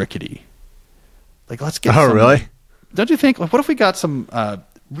are a little rickety. Like, let's get some, really? Don't you think? Like, what if we got some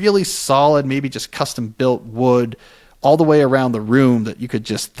really solid, maybe just custom built wood all the way around the room that you could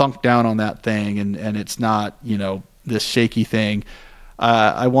just thunk down on that thing, and it's not, this shaky thing.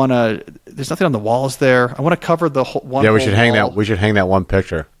 There's nothing on the walls there. I want to cover the whole one. Yeah, we should hang wall. that. We should hang that one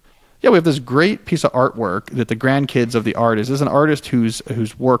picture. Yeah, we have this great piece of artwork that the grandkids of the artist. This is an artist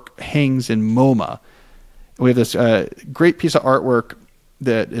whose work hangs in MoMA. We have this great piece of artwork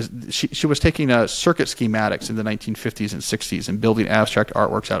that is, she was taking circuit schematics in the 1950s and 60s and building abstract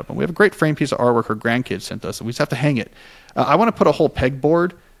artworks out of them. We have a great framed piece of artwork her grandkids sent us, and we just have to hang it. I want to put a whole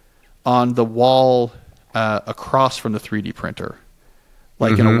pegboard on the wall across from the 3D printer,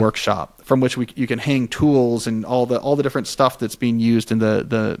 like in a workshop, from which you can hang tools and all the different stuff that's being used in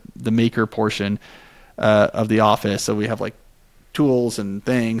the maker portion of the office. So we have like tools and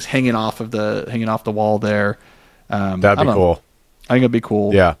things hanging off the wall there. That'd be cool. I think it'd be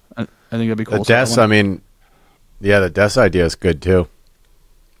cool. Yeah, I think it'd be cool. The desk, the desk idea is good too.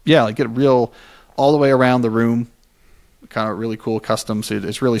 Yeah, like get real all the way around the room, kind of really cool custom. So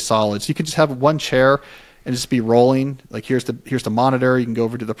it's really solid. So you can just have one chair and just be rolling. Like here's the monitor. You can go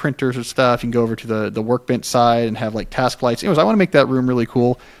over to the printers and stuff. You can go over to the workbench side and have like task lights. Anyways, I want to make that room really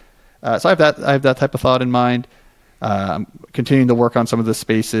cool. So I have that type of thought in mind. I'm continuing to work on some of the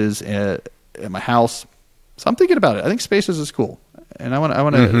spaces at my house. So I'm thinking about it. I think spaces is cool. And I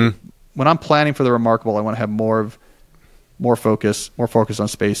want to, when I'm planning for the remarkable, I want to have more focus on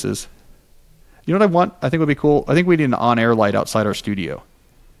spaces. You know what I want? I think would be cool. I think we need an on-air light outside our studio.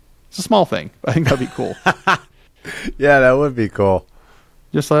 It's a small thing, but I think that'd be cool. Yeah, that would be cool.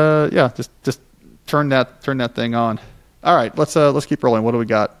 Just turn that thing on. All right, let's keep rolling. What do we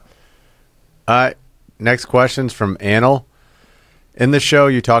got? All right. Next question's from Anil. In the show,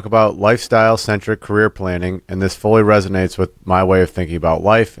 you talk about lifestyle-centric career planning, and this fully resonates with my way of thinking about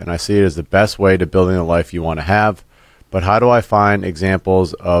life, and I see it as the best way to building the life you want to have. But how do I find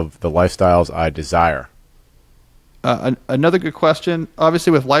examples of the lifestyles I desire? Another good question.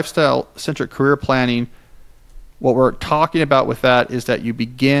 Obviously, with lifestyle-centric career planning, what we're talking about with that is that you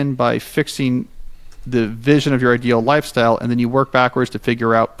begin by fixing the vision of your ideal lifestyle, and then you work backwards to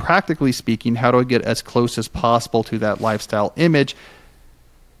figure out, practically speaking, how do I get as close as possible to that lifestyle image.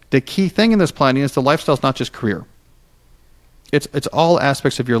 The key thing in this planning is the lifestyle is not just career. It's all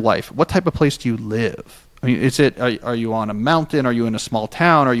aspects of your life. What type of place do you live? I mean, are you on a mountain? Are you in a small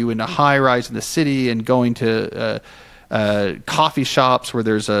town? Are you in a high rise in the city and going to coffee shops where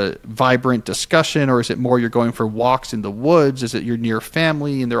there's a vibrant discussion? Or is it more you're going for walks in the woods? Is it you're near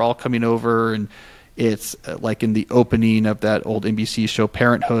family and they're all coming over and it's like in the opening of that old NBC show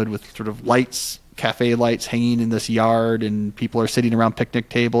Parenthood with sort of lights, cafe lights hanging in this yard and people are sitting around picnic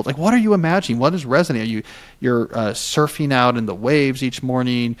tables? Like, what are you imagining? What is resonating? You're surfing out in the waves each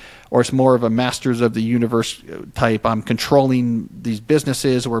morning, or it's more of a masters of the universe type. I'm controlling these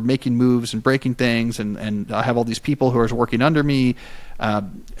businesses, or making moves and breaking things, and I have all these people who are working under me.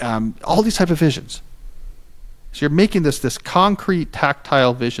 All these type of visions. So you're making this concrete,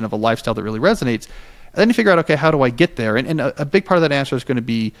 tactile vision of a lifestyle that really resonates. And then you figure out, okay, how do I get there? And a big part of that answer is going to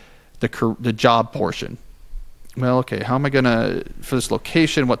be the job portion. Well, okay, how am I going to, for this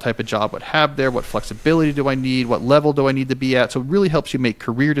location, what type of job would have there? What flexibility do I need? What level do I need to be at? So it really helps you make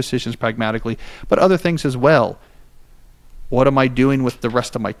career decisions pragmatically, but other things as well. What am I doing with the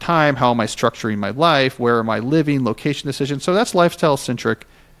rest of my time? How am I structuring my life? Where am I living? Location decisions. So that's lifestyle-centric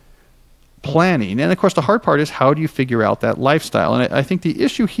planning. And of course, the hard part is, how do you figure out that lifestyle? And I think the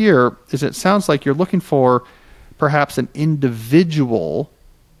issue here is it sounds like you're looking for perhaps an individual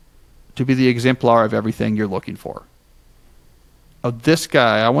to be the exemplar of everything you're looking for. Oh, this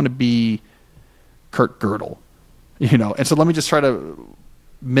guy, I want to be Kurt Godel, And so let me just try to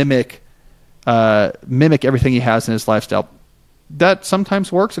mimic everything he has in his lifestyle. That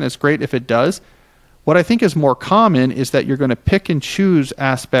sometimes works, and it's great if it does. What I think is more common is that you're going to pick and choose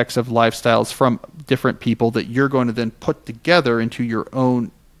aspects of lifestyles from different people that you're going to then put together into your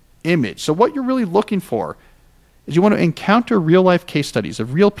own image. So what you're really looking for is you want to encounter real-life case studies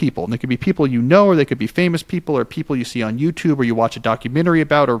of real people. And they could be people you know, or they could be famous people, or people you see on YouTube, or you watch a documentary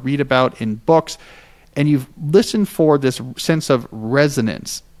about, or read about in books. And you've listened for this sense of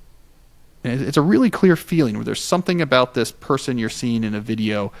resonance. And it's a really clear feeling where there's something about this person you're seeing in a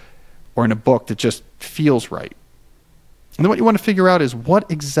video or in a book that just feels right. And then what you want to figure out is, what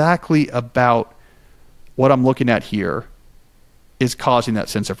exactly about what I'm looking at here is causing that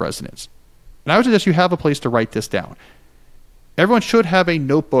sense of resonance. And I would suggest you have a place to write this down. Everyone should have a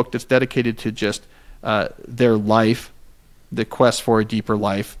notebook that's dedicated to just their life, the quest for a deeper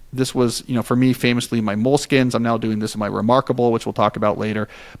life. This was, for me, famously my Moleskins. I'm now doing this in my Remarkable, which we'll talk about later.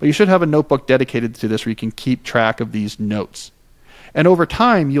 But you should have a notebook dedicated to this where you can keep track of these notes. And over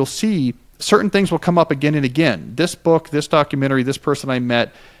time, you'll see certain things will come up again and again. This book, this documentary, this person I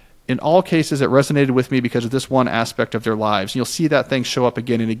met, in all cases, it resonated with me because of this one aspect of their lives. And you'll see that thing show up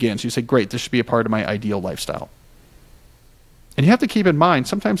again and again. So you say, great, this should be a part of my ideal lifestyle. And you have to keep in mind,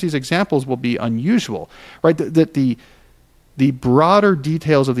 sometimes these examples will be unusual, right? That the broader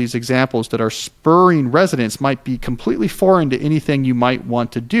details of these examples that are spurring resonance might be completely foreign to anything you might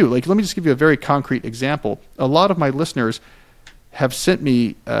want to do. Like, let me just give you a very concrete example. A lot of my listeners have sent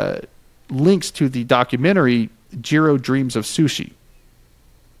me links to the documentary Jiro Dreams of Sushi.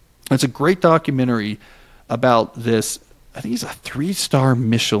 It's a great documentary about this, I think he's a 3-star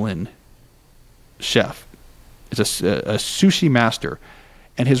Michelin chef. It's a sushi master.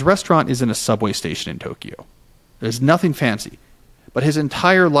 And his restaurant is in a subway station in Tokyo. There's nothing fancy. But his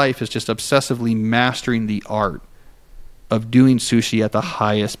entire life is just obsessively mastering the art of doing sushi at the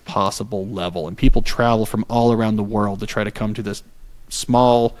highest possible level. And people travel from all around the world to try to come to this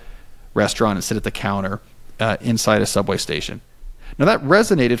small restaurant and sit at the counter inside a subway station. Now that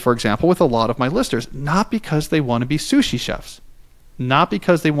resonated, for example, with a lot of my listeners, not because they want to be sushi chefs, not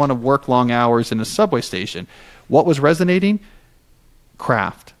because they want to work long hours in a subway station. What was resonating?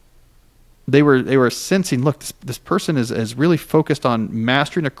 Craft. They were sensing, look, this person is really focused on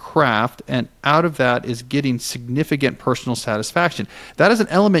mastering a craft, and out of that is getting significant personal satisfaction. That is an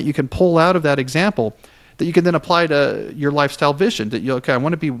element you can pull out of that example that you can then apply to your lifestyle vision. That I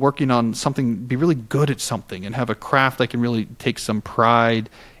want to be working on something, be really good at something, and have a craft I can really take some pride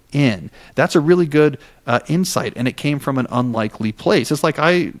in. That's a really good insight, and it came from an unlikely place. It's like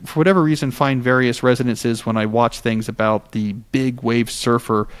I, for whatever reason, find various resonances when I watch things about the big wave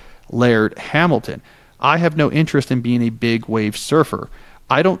surfer Laird Hamilton. I have no interest in being a big wave surfer.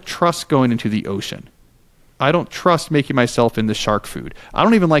 I don't trust going into the ocean. I don't trust making myself into shark food. I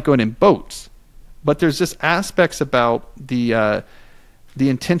don't even like going in boats. But there's just aspects about the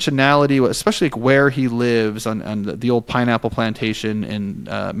intentionality, especially like where he lives on the old pineapple plantation in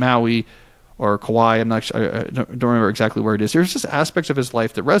Maui or Kauai. I'm not sure, I don't remember exactly where it is. There's just aspects of his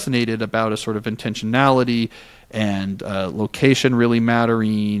life that resonated about a sort of intentionality and location really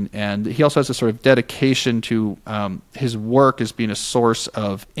mattering. And he also has a sort of dedication to his work as being a source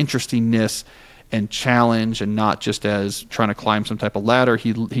of interestingness and challenge, and not just as trying to climb some type of ladder.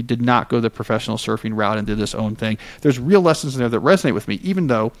 He did not go the professional surfing route and did his own thing. There's real lessons in there that resonate with me, even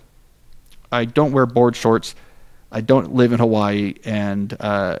though I don't wear board shorts. I don't live in Hawaii, and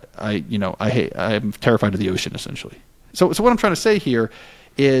I'm terrified of the ocean, essentially. So what I'm trying to say here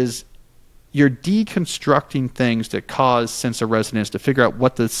is you're deconstructing things that cause sense of resonance to figure out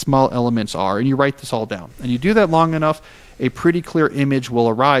what the small elements are, and you write this all down. And you do that long enough, a pretty clear image will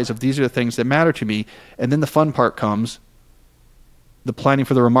arise of these are the things that matter to me, and then the fun part comes, the planning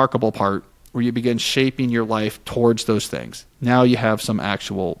for the remarkable part, where you begin shaping your life towards those things. Now you have some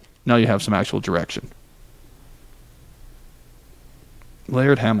actual direction.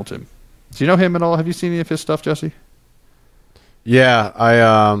 Laird Hamilton. Do you know him at all? Have you seen any of his stuff, Jesse?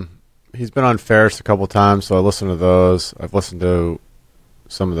 Yeah, he's been on Ferris a couple times, so I listen to those. I've listened to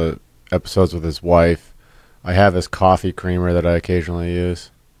some of the episodes with his wife. I have his coffee creamer that I occasionally use.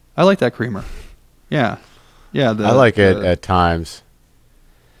 I like that creamer. Yeah. I like it at times.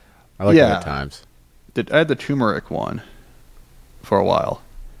 I had the turmeric one for a while.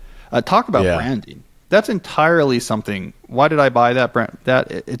 Talk about branding. That's entirely something. Why did I buy that brand?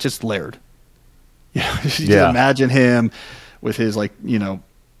 It just Laird. Just imagine him with his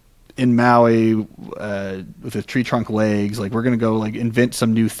in Maui with his tree trunk legs. Like, we're gonna go invent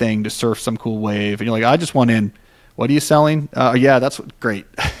some new thing to surf some cool wave, and you're like, I just want in. What are you selling? Yeah, that's great.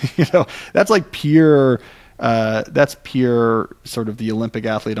 That's pure. That's pure sort of the Olympic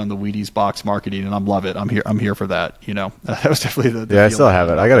athlete on the Wheaties box marketing, and I love it. I'm here for that. That was definitely the I still have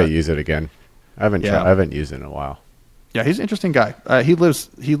it. I gotta use it again. I haven't used it in a while. Yeah, he's an interesting guy. He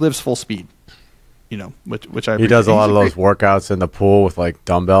lives full speed. Which I appreciate. He does a lot of those workouts in the pool with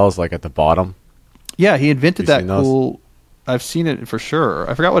dumbbells at the bottom. Yeah, he invented that cool. I've seen it for sure.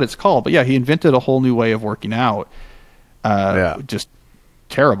 I forgot what it's called, but yeah, he invented a whole new way of working out. Just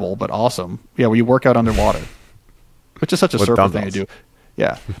terrible, but awesome. Yeah, where you work out underwater, which is such a surfer thing to do.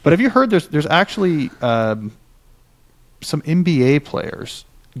 Yeah, but have you heard there's actually some NBA players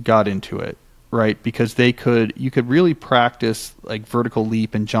got into it, right? Because you could really practice vertical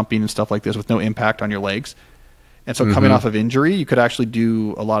leap and jumping and stuff like this with no impact on your legs. And so coming off of injury, you could actually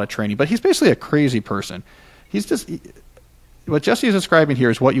do a lot of training. But he's basically a crazy person. What Jesse is describing here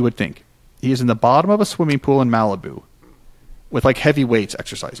is what you would think. He is in the bottom of a swimming pool in Malibu with heavy weights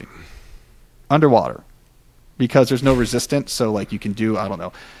exercising underwater because there's no resistance. So you can do, I don't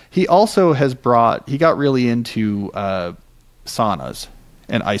know. He also he got really into saunas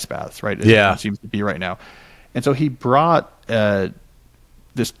and ice baths, right? It seems to be right now. And so he brought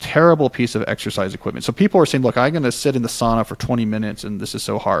this terrible piece of exercise equipment. So people are saying, look, I'm going to sit in the sauna for 20 minutes and this is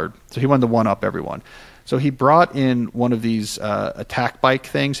so hard. So he wanted to one-up everyone. So he brought in one of these attack bike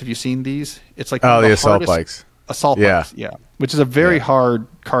things. Have you seen these? It's the assault bikes. Assault bikes, yeah. Which is a very hard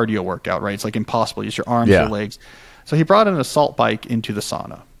cardio workout, right? It's impossible. Use your arms, your legs. So he brought an assault bike into the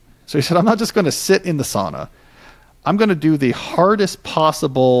sauna. So he said, I'm not just going to sit in the sauna. I'm going to do the hardest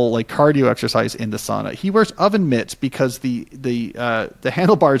possible cardio exercise in the sauna. He wears oven mitts because the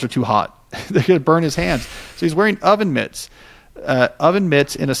handlebars are too hot. They're going to burn his hands. So he's wearing oven mitts in a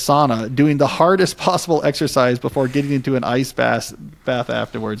sauna, doing the hardest possible exercise before getting into an ice bath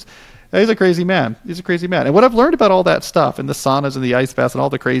afterwards. He's a crazy man. And what I've learned about all that stuff and the saunas and the ice baths and all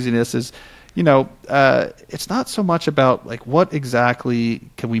the craziness is, it's not so much about what exactly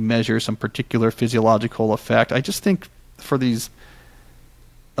can we measure some particular physiological effect. I just think for these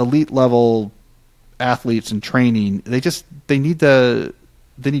elite level athletes and training, they need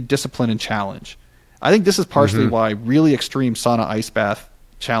discipline and challenge. I think this is partially why really extreme sauna ice bath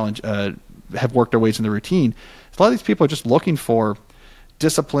challenge have worked their ways in the routine. A lot of these people are just looking for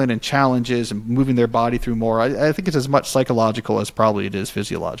discipline and challenges and moving their body through more. I think it's as much psychological as probably it is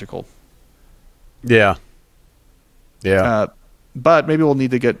physiological. Yeah. But maybe we'll need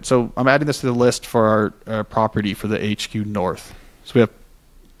to get... So I'm adding this to the list for our property for the HQ North. So we have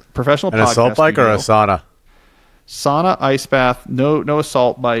professional podcast. An assault bike or a sauna? Sauna, ice bath, no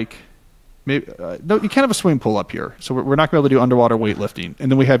assault bike. Maybe, no, you can't have a swimming pool up here. So we're not going to be able to do underwater weightlifting.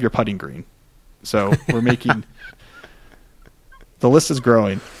 And then we have your putting green. So we're making... The list is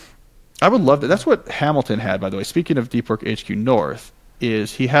growing. I would love that. That's what Hamilton had, by the way. Speaking of Deep Work HQ North,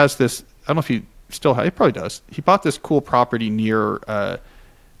 is he has this... I don't know if he still has... He probably does. He bought this cool property near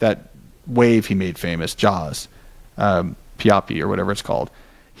that wave he made famous, Jaws, Piapi or whatever it's called.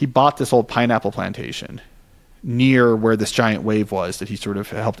 He bought this old pineapple plantation near where this giant wave was that he sort of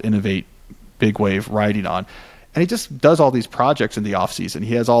helped innovate big wave riding on. And he just does all these projects in the off season.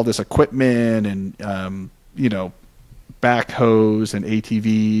 He has all this equipment and, backhoes and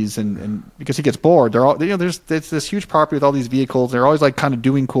ATVs, and because he gets bored, they're all, there's this huge property with all these vehicles. They're always like kind of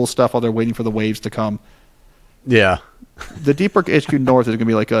doing cool stuff while they're waiting for the waves to come. Yeah. The Deep Brook HQ North is going to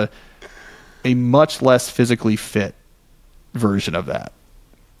be like a much less physically fit version of that.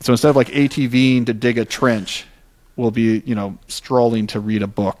 So instead of like ATVing to dig a trench, we'll be, strolling to read a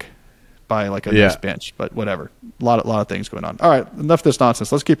book by like a nice bench, but whatever. A lot of things going on. All right, enough of this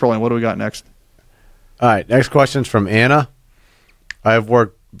nonsense. Let's keep rolling. What do we got next? All right, next question is from Anna. I have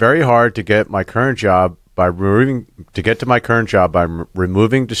worked very hard to get to my current job by removing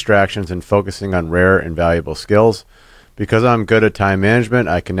distractions and focusing on rare and valuable skills. Because I'm good at time management,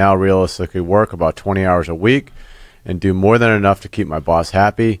 I can now realistically work about 20 hours a week and do more than enough to keep my boss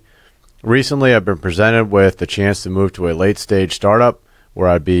happy. Recently, I've been presented with the chance to move to a late-stage startup where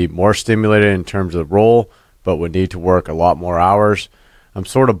I'd be more stimulated in terms of the role, but would need to work a lot more hours. I'm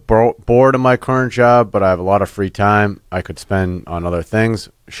sort of bored of my current job, but I have a lot of free time I could spend on other things.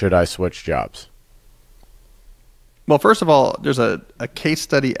 Should I switch jobs? Well, first of all, there's a case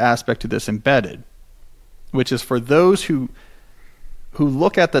study aspect to this embedded, which is for those who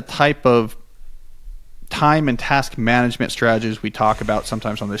look at the type of time and task management strategies we talk about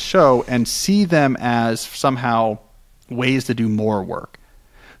sometimes on this show and see them as somehow ways to do more work,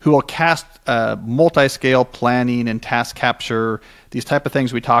 who will cast multi-scale planning and task capture, these type of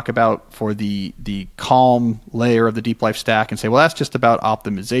things we talk about for the calm layer of the deep life stack, and say, well, that's just about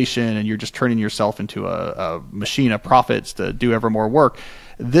optimization and you're just turning yourself into a machine of profits to do ever more work.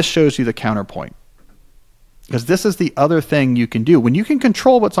 This shows you the counterpoint. Because this is the other thing you can do. When you can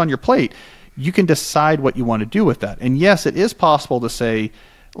control what's on your plate, you can decide what you want to do with that. And yes, it is possible to say,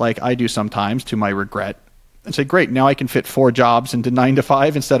 like I do sometimes to my regret, and say, great, now I can fit 4 jobs into 9 to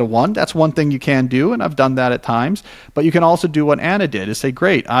 5 instead of 1. That's one thing you can do, and I've done that at times. But you can also do what Anna did, is say,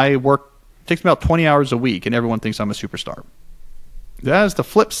 great, it takes me about 20 hours a week, and everyone thinks I'm a superstar. That is the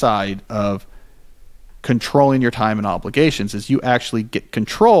flip side of controlling your time and obligations, is you actually get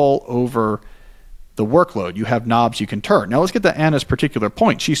control over the workload. You have knobs you can turn. Now let's get to Anna's particular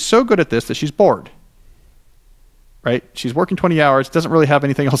point. She's so good at this that she's bored, right? She's working 20 hours, doesn't really have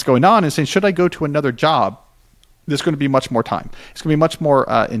anything else going on, and saying, should I go to another job? There's going to be much more time. It's going to be much more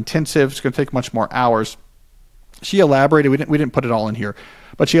intensive. It's going to take much more hours. She elaborated. We didn't put it all in here,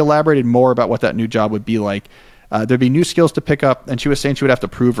 but she elaborated more about what that new job would be like. There'd be new skills to pick up, and she was saying she would have to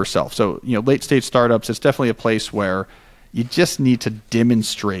prove herself. So, late stage startups, it's definitely a place where you just need to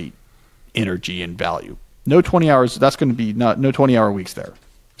demonstrate energy and value. No 20 hours. That's going to be no 20-hour weeks there.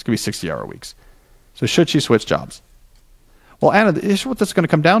 It's going to be 60-hour weeks. So should she switch jobs? Well, Anna, what this is going to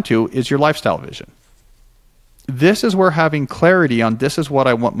come down to is your lifestyle vision. This is where having clarity on this is what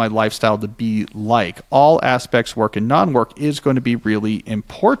I want my lifestyle to be like, all aspects, work and non-work, is going to be really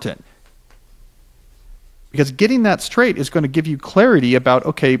important. Because getting that straight is going to give you clarity about,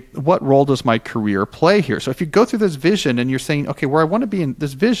 okay, what role does my career play here? So if you go through this vision and you're saying, okay, where I want to be in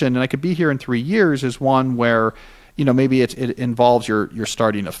this vision and I could be here in 3 years is one where, maybe it involves you're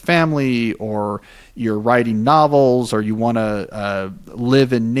starting a family, or you're writing novels, or you want to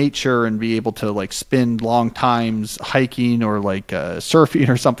live in nature and be able to like spend long times hiking or like surfing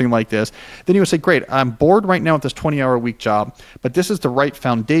or something like this. Then you would say, great, I'm bored right now with this 20-hour week job, but this is the right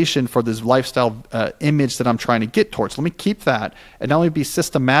foundation for this lifestyle image that I'm trying to get towards. Let me keep that and not only be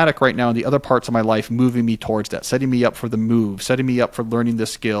systematic right now in the other parts of my life, moving me towards that, setting me up for the move, setting me up for learning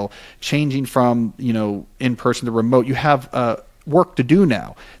this skill, changing from, in person to remote. You have work to do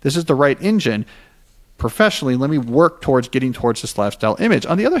now. This is the right engine. Professionally, let me work towards getting towards this lifestyle image.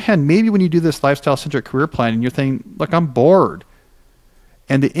 On the other hand, maybe when you do this lifestyle-centric career plan and you're thinking, look, I'm bored,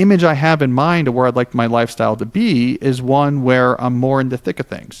 and the image I have in mind of where I'd like my lifestyle to be is one where I'm more in the thick of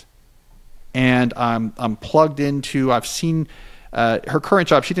things. And I'm plugged into, I've seen her current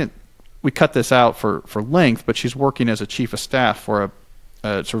job. We cut this out for length, but she's working as a chief of staff for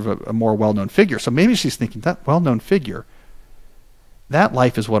sort of a more well-known figure. So maybe she's thinking, that well-known figure, that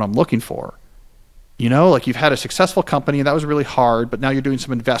life is what I'm looking for. Like you've had a successful company and that was really hard, but now you're doing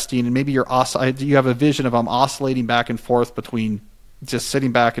some investing and maybe you have a vision of I'm oscillating back and forth between just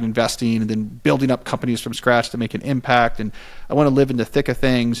sitting back and investing and then building up companies from scratch to make an impact. And I want to live in the thick of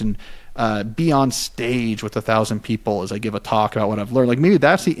things and be on stage with 1,000 people as I give a talk about what I've learned. Like maybe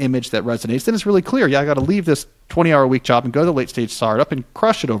that's the image that resonates. Then it's really clear. Yeah, I got to leave this 20-hour week job and go to the late stage startup and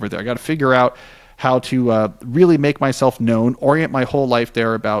crush it over there. I got to figure out how to really make myself known, orient my whole life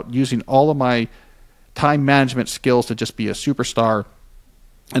there about using all of my time management skills to just be a superstar.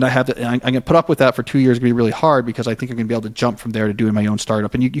 And I'm going to put up with that for 2 years. It's going to be really hard because I think I'm going to be able to jump from there to doing my own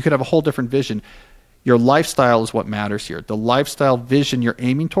startup. And you could have a whole different vision. Your lifestyle is what matters here. The lifestyle vision you're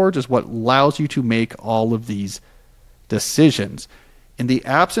aiming towards is what allows you to make all of these decisions. In the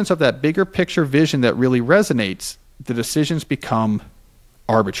absence of that bigger picture vision that really resonates, the decisions become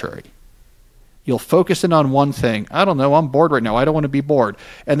arbitrary. You'll focus in on one thing. I don't know, I'm bored right now. I don't want to be bored.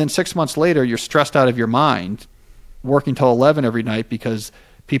 And then 6 months later, you're stressed out of your mind, working till 11 every night because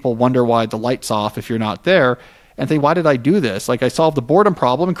people wonder why the light's off if you're not there, and think, why did I do this? Like, I solved the boredom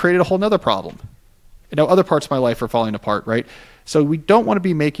problem and created a whole nother problem. Other parts of my life are falling apart, right? So we don't want to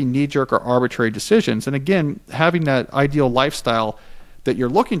be making knee-jerk or arbitrary decisions. And again, having that ideal lifestyle that you're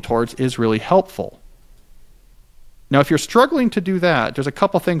looking towards is really helpful. Now, if you're struggling to do that, there's a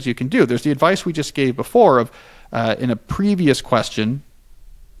couple things you can do. There's the advice we just gave before of, in a previous question,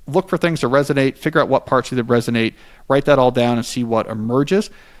 look for things that resonate, figure out what parts of it resonate, write that all down and see what emerges.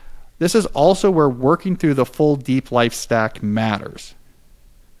 This is also where working through the full deep life stack matters.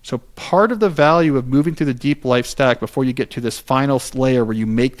 So part of the value of moving through the deep life stack before you get to this final layer where you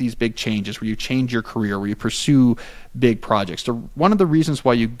make these big changes, where you change your career, where you pursue big projects. So one of the reasons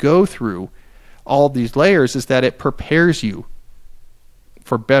why you go through all of these layers is that it prepares you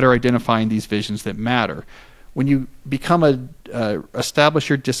for better identifying these visions that matter. When you become establish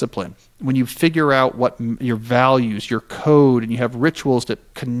your discipline, when you figure out what your values, your code, and you have rituals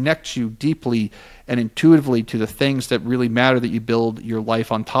that connect you deeply and intuitively to the things that really matter that you build your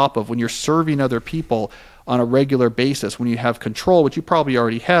life on top of, when you're serving other people on a regular basis, when you have control, which you probably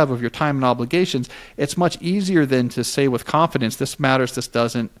already have, of your time and obligations, it's much easier than to say with confidence, this matters, this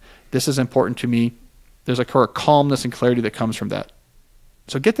doesn't, this is important to me. There's a calmness and clarity that comes from that.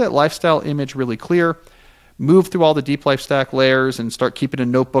 So get that lifestyle image really clear. Move through all the deep life stack layers and start keeping a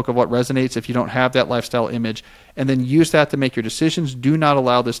notebook of what resonates if you don't have that lifestyle image, and then use that to make your decisions. Do not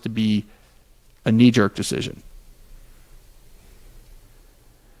allow this to be a knee-jerk decision.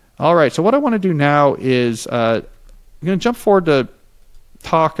 All right, so what I want to do now is I'm going to jump forward to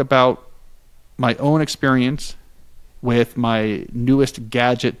talk about my own experience with my newest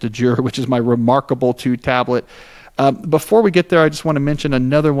gadget du jour, which is my Remarkable 2 tablet. Before we get there, I just want to mention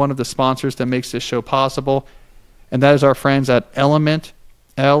another one of the sponsors that makes this show possible, and that is our friends at LMNT,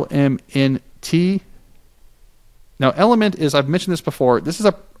 LMNT. Now, LMNT is, I've mentioned this before, this is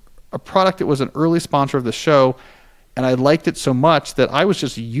a product that was an early sponsor of the show, and I liked it so much that I was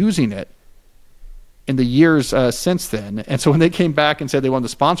just using it in the years since then. And so when they came back and said they wanted to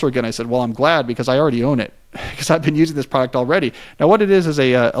sponsor again, I said, well, I'm glad because I already own it because I've been using this product already. Now, what it is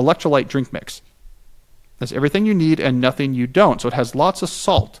a electrolyte drink mix. There's everything you need and nothing you don't. So it has lots of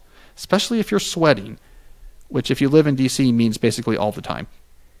salt, especially if you're sweating, which if you live in DC means basically all the time,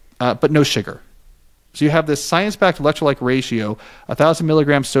 but no sugar. So you have this science-backed electrolyte ratio, 1,000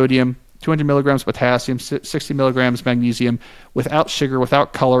 milligrams sodium, 200 milligrams potassium, 60 milligrams magnesium, without sugar,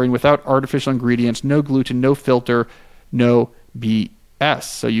 without coloring, without artificial ingredients, no gluten, no filter, no BS.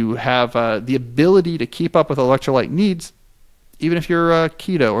 So you have the ability to keep up with electrolyte needs, even if you're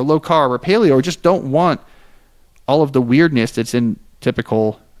keto or low carb or paleo or just don't want all of the weirdness that's in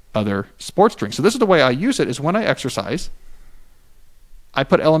typical other sports drinks. So this is the way I use it, is when I exercise, I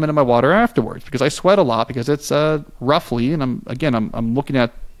put LMNT in my water afterwards because I sweat a lot because it's roughly, and I'm looking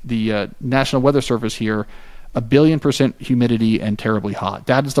at the National Weather Service here, 1 billion% humidity and terribly hot.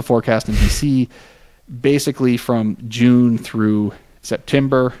 That is the forecast in DC, basically from June through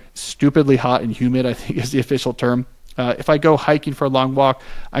September. Stupidly hot and humid, I think, is the official term. If I go hiking for a long walk,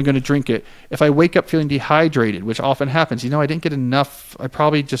 I'm going to drink it. If I wake up feeling dehydrated, which often happens, I didn't get enough, I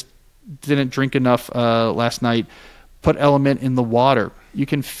probably just didn't drink enough last night, put LMNT in the water. You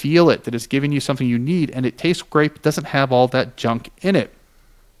can feel it, that it's giving you something you need, and it tastes great, but doesn't have all that junk in it.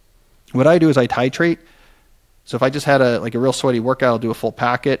 What I do is I titrate. So if I just had a real sweaty workout, I'll do a full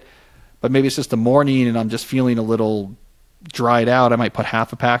packet, but maybe it's just the morning and I'm just feeling a little dried out, I might put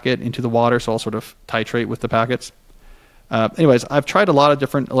half a packet into the water, so I'll sort of titrate with the packets. Anyways, I've tried a lot of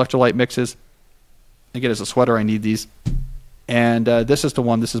different electrolyte mixes. Again, as a sweater, I need these. And this is the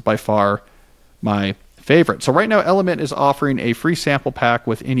one, this is by far my favorite. So right now, LMNT is offering a free sample pack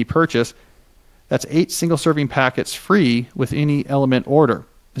with any purchase. That's 8 single-serving packets free with any LMNT order.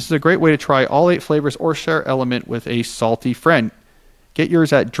 This is a great way to try all 8 flavors or share LMNT with a salty friend. Get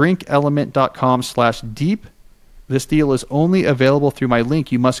yours at drinklmnt.com/deep. This deal is only available through my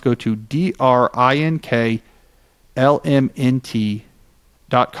link. You must go to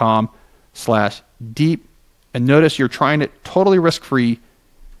drinklmnt.com/deep. And notice you're trying it totally risk-free.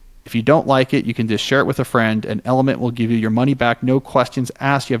 If you don't like it, you can just share it with a friend, and LMNT will give you your money back, no questions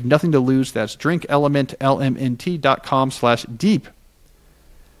asked. You have nothing to lose. That's drinklmnt.com/deep.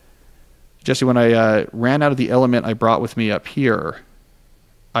 Jesse, when I ran out of the LMNT I brought with me up here,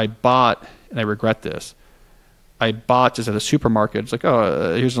 I bought, and I regret this, I bought just at a supermarket. It's like,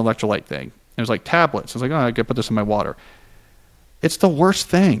 oh, here's an electrolyte thing. And There's like tablets. I was like, oh, I could put this in my water. It's the worst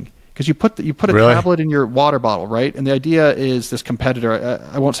thing because you put a tablet in your water bottle, right? And the idea is this competitor,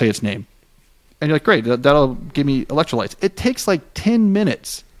 I won't say its name. And you're like, great, that'll give me electrolytes. It takes like 10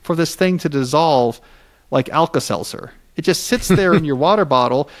 minutes for this thing to dissolve like Alka-Seltzer. It just sits there in your water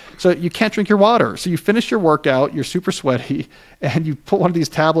bottle, so you can't drink your water. So you finish your workout, you're super sweaty, and you put one of these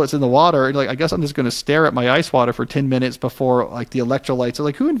tablets in the water, and you're like, I guess I'm just going to stare at my ice water for 10 minutes before like the electrolytes are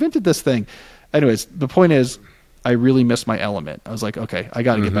like, who invented this thing? Anyways, the point is, I really missed my element. I was like, okay, I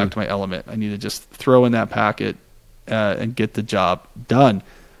got to get back to my element. I need to just throw in that packet and get the job done.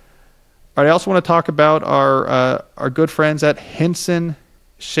 All right, I also want to talk about our good friends at Henson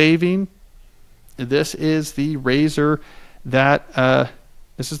Shaving. This is the razor that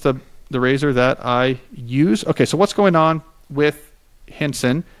the razor that I use. Okay, so what's going on with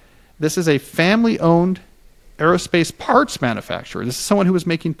Henson? This is a family-owned aerospace parts manufacturer. This is someone who was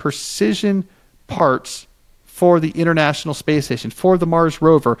making precision parts for the International Space Station, for the Mars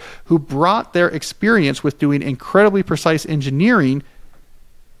rover, who brought their experience with doing incredibly precise engineering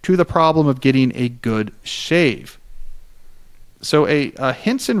to the problem of getting a good shave. So a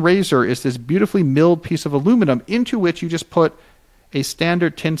Henson razor is this beautifully milled piece of aluminum into which you just put a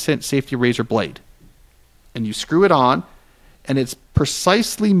standard 10-cent safety razor blade. And you screw it on, and it's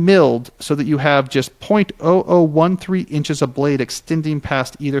precisely milled so that you have just 0.0013 inches of blade extending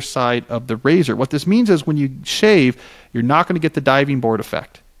past either side of the razor. What this means is when you shave, you're not going to get the diving board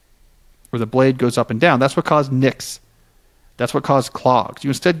effect where the blade goes up and down. That's what caused nicks. That's what caused clogs.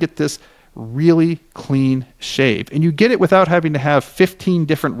 You instead get this really clean shave. And you get it without having to have 15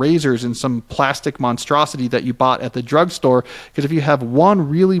 different razors in some plastic monstrosity that you bought at the drugstore. Because if you have one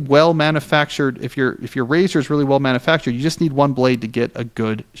really well manufactured, if your razor is really well manufactured, you just need one blade to get a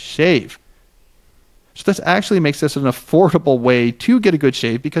good shave. So this actually makes this an affordable way to get a good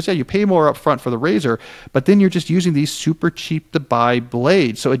shave because, yeah, you pay more up front for the razor, but then you're just using these super cheap to buy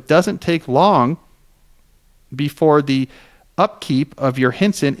blades. So it doesn't take long before the upkeep of your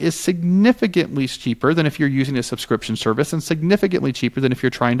Henson is significantly cheaper than if you're using a subscription service and significantly cheaper than if you're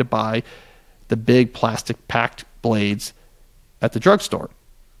trying to buy the big plastic packed blades at the drugstore.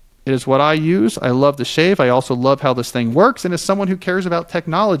 It is what I use. I love the shave. I also love how this thing works. And as someone who cares about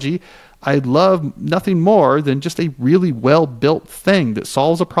technology, I love nothing more than just a really well-built thing that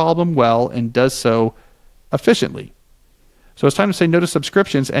solves a problem well and does so efficiently. So it's time to say no to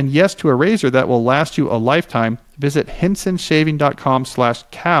subscriptions and yes to a razor that will last you a lifetime. Visit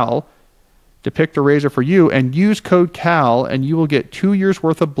hensonshaving.com/Cal to pick the razor for you and use code CAL and you will get 2 years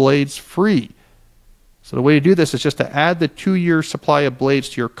worth of blades free. So the way to do this is just to add the 2-year supply of blades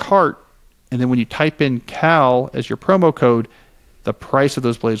to your cart, and then when you type in CAL as your promo code, the price of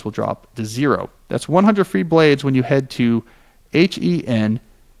those blades will drop to zero. That's 100 free blades when you head to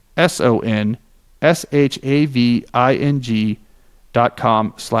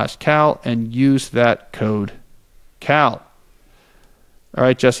hensonshaving.com/Cal and use that code CAL. All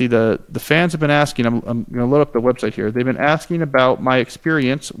right, Jesse, the fans have been asking, I'm going to load up the website here. They've been asking about my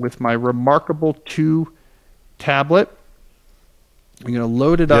experience with my Remarkable 2 tablet. I'm going to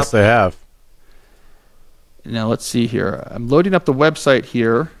load it up. Yes, they have. Now, let's see here. I'm loading up the website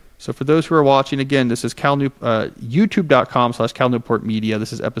here. So for those who are watching, again, this is youtube.com/Cal Newport Media.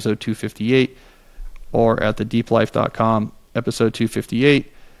 This is episode 258. Or at thedeeplife.com, episode 258.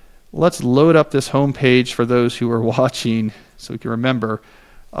 Let's load up this homepage for those who are watching so we can remember.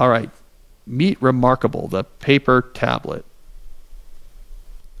 All right, meet Remarkable, the paper tablet.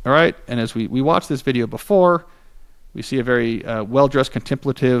 All right, and as we watched this video before, we see a very well-dressed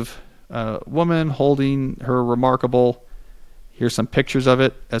contemplative woman holding her Remarkable. Here's some pictures of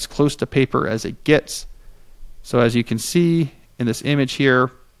it, as close to paper as it gets. So as you can see in this image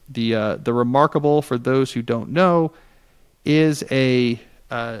here, the Remarkable, for those who don't know, is a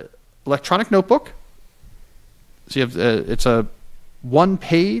electronic notebook. So you have it's a one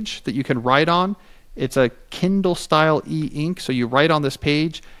page that you can write on. It's a Kindle style e-ink. So you write on this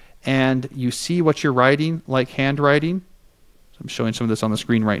page and you see what you're writing like handwriting. So I'm showing some of this on the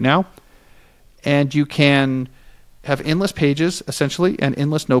screen right now. And you can have endless pages essentially and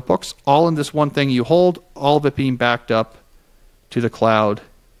endless notebooks all in this one thing you hold, all of it being backed up to the cloud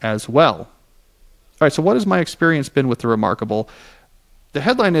as well. All right, so what has my experience been with the Remarkable? The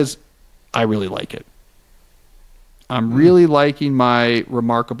headline is, I really like it. I'm really liking my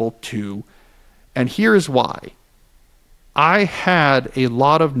Remarkable 2, and here is why. I had a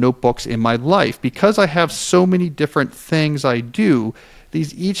lot of notebooks in my life. Because I have so many different things I do,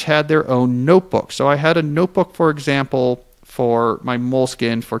 these each had their own notebook. So I had a notebook, for example, for my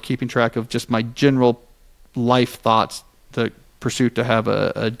moleskin, for keeping track of just my general life thoughts, the pursuit to have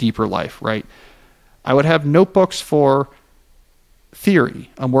a deeper life, right? I would have notebooks for theory.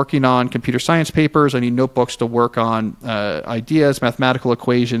 I'm working on computer science papers. I need notebooks to work on ideas, mathematical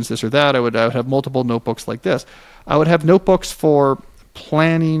equations, this or that. I would have multiple notebooks like this. I would have notebooks for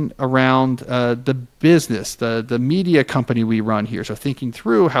planning around the business, the media company we run here. So thinking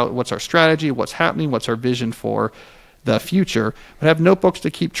through what's our strategy, what's happening, what's our vision for the future. I have notebooks to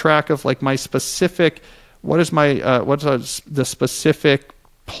keep track of like my specific, what's the specific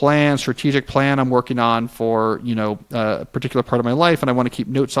plan, strategic plan I'm working on for, a particular part of my life, and I want to keep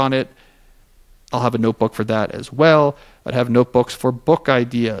notes on it. I'll have a notebook for that as well. I'd have notebooks for book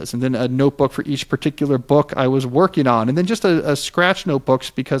ideas, and then a notebook for each particular book I was working on, and then just a scratch notebooks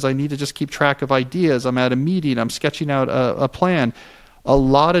because I need to just keep track of ideas. I'm at a meeting, I'm sketching out a plan. A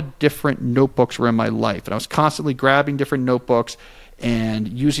lot of different notebooks were in my life, and I was constantly grabbing different notebooks and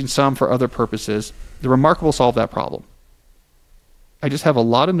using some for other purposes. The Remarkable solved that problem. I just have a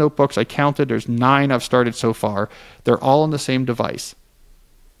lot of notebooks. I counted. There's 9 I've started so far. They're all on the same device.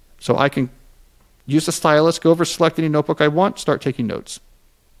 So I can use the stylus, go over, select any notebook I want, start taking notes.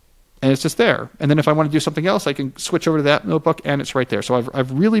 And it's just there. And then if I want to do something else, I can switch over to that notebook, and it's right there. So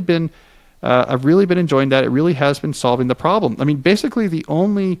I've really been enjoying that. It really has been solving the problem. I mean, basically the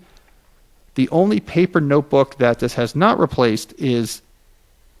only paper notebook that this has not replaced is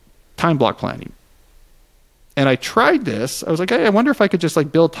time block planning. And I tried this. I was like, hey, I wonder if I could just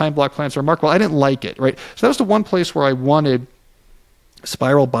like build time block plans for Remarkable. I didn't like it, right? So that was the one place where I wanted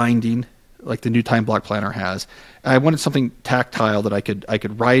spiral binding, like the new time block planner has. I wanted something tactile that I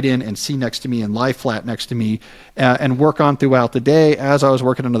could write in and see next to me and lie flat next to me and work on throughout the day as I was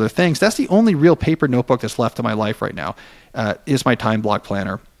working on other things. That's the only real paper notebook that's left in my life right now, is my time block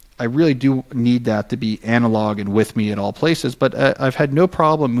planner. I really do need that to be analog and with me at all places, but I've had no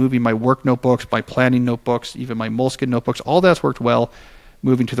problem moving my work notebooks, my planning notebooks, even my Moleskine notebooks. All that's worked well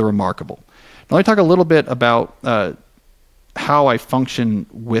moving to the Remarkable. Now let me talk a little bit about how I function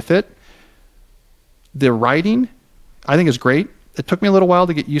with it. The writing, I think, is great. It took me a little while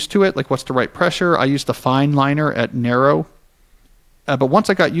to get used to it, like what's the right pressure. I use the fine liner at narrow. But once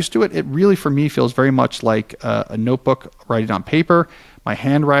I got used to it, it really, for me, feels very much like a notebook writing on paper. My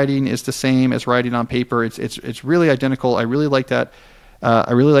handwriting is the same as writing on paper. It's really identical. I really like that.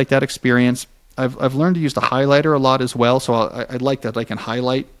 I really like that experience. I've learned to use the highlighter a lot as well. So I like that I can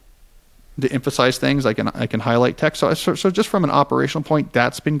highlight to emphasize things. I can highlight text. So just from an operational point,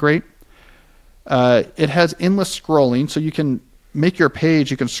 that's been great. It has endless scrolling, so you can make your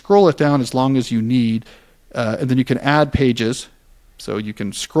page. You can scroll it down as long as you need, and then you can add pages. So you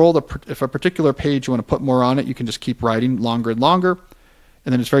can scroll if a particular page you want to put more on it, you can just keep writing longer and longer.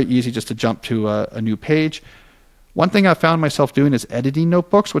 And then it's very easy just to jump to a new page. One thing I found myself doing is editing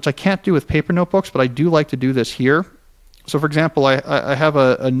notebooks, which I can't do with paper notebooks, but I do like to do this here. So for example, I have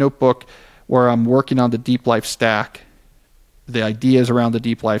a notebook where I'm working on the deep life stack, the ideas around the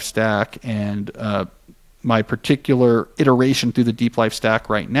deep life stack, and my particular iteration through the deep life stack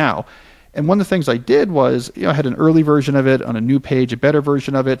right now. And one of the things I did was, I had an early version of it on a new page, a better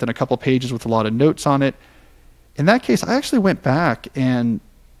version of it, then a couple pages with a lot of notes on it. In that case, I actually went back and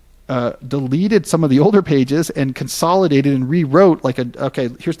deleted some of the older pages and consolidated and rewrote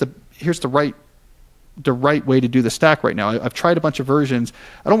here's the right way to do the stack right now. I've tried a bunch of versions.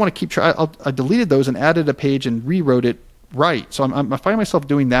 I don't want to keep trying. I deleted those and added a page and rewrote it right. So I find myself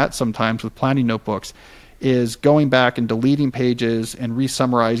doing that sometimes with planning notebooks, is going back and deleting pages and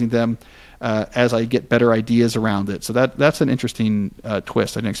re-summarizing them as I get better ideas around it. So that's an interesting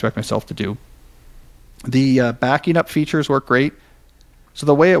twist I didn't expect myself to do. The backing up features work great. So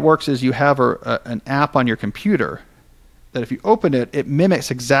the way it works is you have an app on your computer that if you open it, it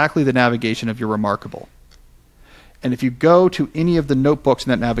mimics exactly the navigation of your Remarkable. And if you go to any of the notebooks in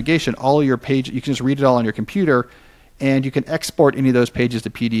that navigation, all your pages, you can just read it all on your computer, and you can export any of those pages to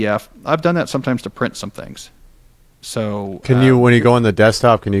PDF. I've done that sometimes to print some things. So can you, when you go on the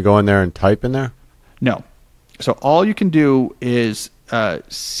desktop, can you go in there and type in there? No. So all you can do is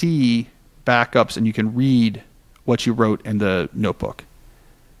see backups, and you can read what you wrote in the notebook.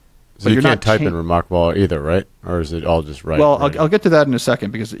 So you can't type in Remarkable either, right? Or is it all just right? Well, I'll get to that in a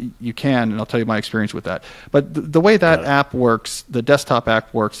second, because you can, and I'll tell you my experience with that. But the way that app works, the desktop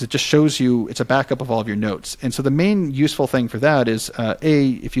app works, it just shows you, it's a backup of all of your notes. And so the main useful thing for that is,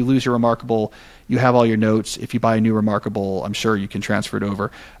 if you lose your Remarkable, you have all your notes. If you buy a new Remarkable, I'm sure you can transfer it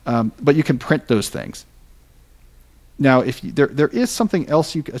over. But you can print those things. Now, if there is something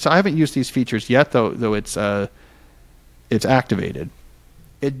else so I haven't used these features yet, though it's activated.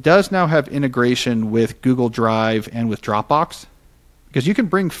 It does now have integration with Google Drive and with Dropbox. because you can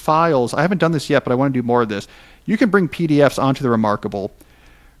bring files. I haven't done this yet, but I want to do more of this. You can bring PDFs onto the Remarkable,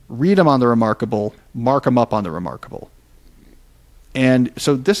 read them on the Remarkable, mark them up on the Remarkable. And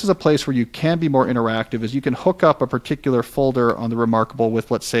so this is a place where you can be more interactive, is you can hook up a particular folder on the Remarkable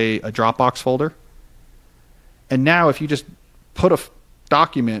with, let's say, a Dropbox folder. And now if you just put a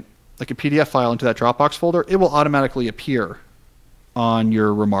document, like a PDF file, into that Dropbox folder, it will automatically appear on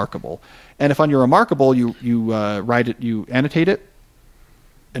your Remarkable. And if on your Remarkable you write it, you annotate it,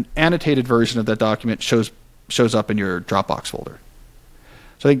 an annotated version of that document shows up in your Dropbox folder.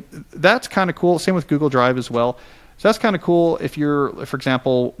 So I think that's kind of cool. Same with Google Drive as well. So that's kind of cool. If you're, for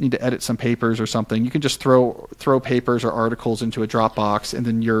example, need to edit some papers or something, you can just throw papers or articles into a Dropbox, and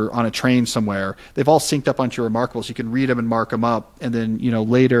then you're on a train somewhere. They've all synced up onto your Remarkable, so you can read them and mark them up, and then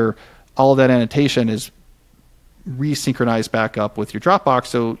later all of that annotation is resynchronized back up with your Dropbox.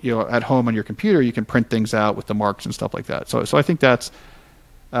 So at home on your computer, you can print things out with the marks and stuff like that. So I think that's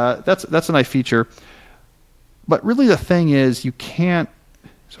a nice feature. But really, the thing is, you can't.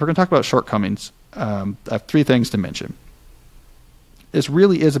 So we're going to talk about shortcomings. I have 3 things to mention. This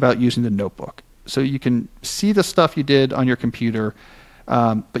really is about using the notebook. So you can see the stuff you did on your computer,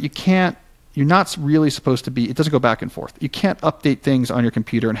 but you're not really supposed to be, it doesn't go back and forth. You can't update things on your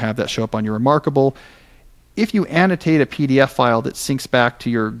computer and have that show up on your Remarkable. If you annotate a PDF file that syncs back to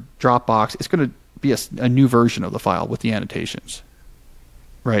your Dropbox, it's going to be a new version of the file with the annotations.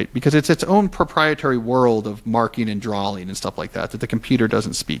 Right? Because it's its own proprietary world of marking and drawing and stuff like that the computer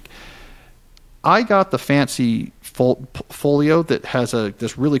doesn't speak. I got the fancy folio that has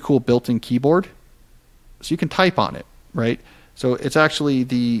this really cool built-in keyboard, so you can type on it, right? So it's actually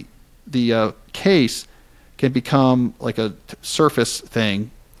the case can become like a surface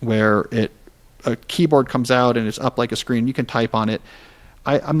thing where a keyboard comes out and it's up like a screen. You can type on it.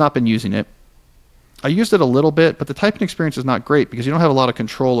 I've not been using it. I used it a little bit, but the typing experience is not great because you don't have a lot of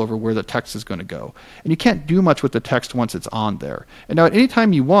control over where the text is going to go. And you can't do much with the text once it's on there. And now at any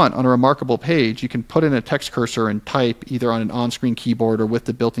time you want on a Remarkable page, you can put in a text cursor and type either on an on-screen keyboard or with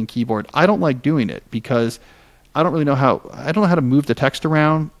the built-in keyboard. I don't like doing it because I don't know how to move the text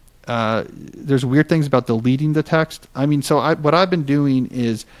around. There's weird things about deleting the text. What I've been doing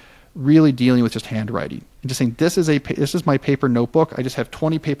is really dealing with just handwriting and just saying, this is my paper notebook. I just have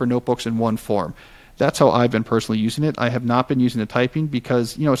 20 paper notebooks in one form. That's how I've been personally using it. I have not been using the typing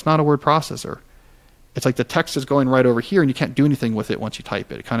because, it's not a word processor. It's like the text is going right over here and you can't do anything with it once you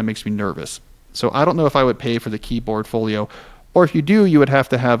type it. It kind of makes me nervous. So I don't know if I would pay for the keyboard folio, or if you do, you would have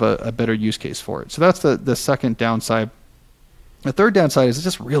to have a better use case for it. So that's the second downside. The third downside is it's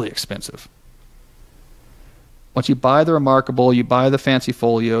just really expensive. Once you buy the Remarkable, you buy the fancy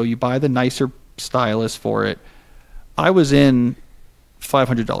folio, you buy the nicer stylus for it, I was in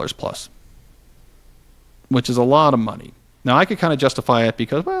 $500 plus, which is a lot of money. Now I could kind of justify it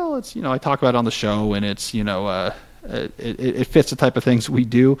because, well, it's, I talk about it on the show and it's, it fits the type of things we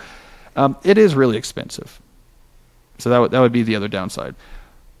do. It is really expensive. So that would be the other downside.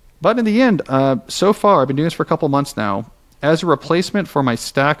 But in the end, so far, I've been doing this for a couple months now. As a replacement for my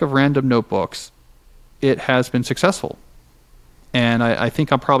stack of random notebooks, it has been successful. And I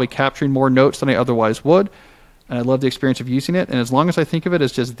think I'm probably capturing more notes than I otherwise would. And I love the experience of using it. And as long as I think of it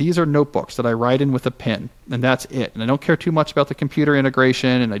as just, these are notebooks that I write in with a pen, and that's it. And I don't care too much about the computer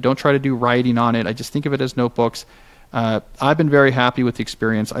integration, and I don't try to do writing on it. I just think of it as notebooks. I've been very happy with the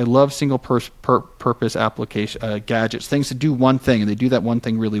experience. I love single purpose application gadgets, things to do one thing, and they do that one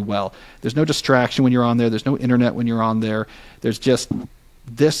thing really well. There's no distraction when you're on there. There's no internet when you're on there. There's just,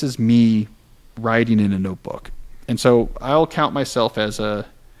 this is me writing in a notebook. And so I'll count myself as a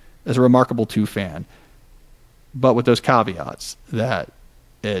Remarkable 2 fan, but with those caveats that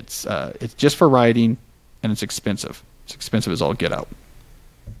it's just for writing and it's expensive. It's expensive as all get out.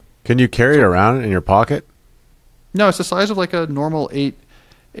 Can you carry it around in your pocket? No, it's the size of like a normal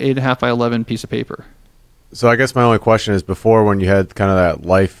 8.5 by 11 piece of paper. So I guess my only question is, before, when you had kind of that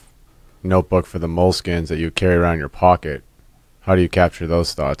life notebook for the moleskins that you carry around in your pocket, how do you capture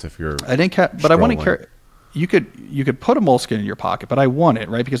those thoughts if you're I didn't but I want to carry. You could put a moleskin in your pocket, but I want it,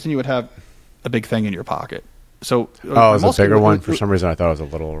 right? Because then you would have a big thing in your pocket. So it was a bigger one? For some reason I thought it was a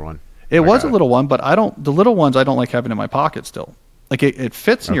littler one. It was a little one, but the little ones I don't like having in my pocket still. Like it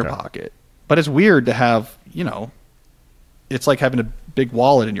fits in your pocket, but it's weird to have, it's like having a big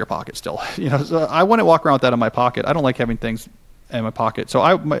wallet in your pocket still. So I wouldn't walk around with that in my pocket. I don't like having things in my pocket.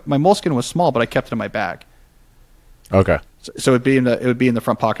 So my moleskin was small, but I kept it in my bag. Okay. So it would be in the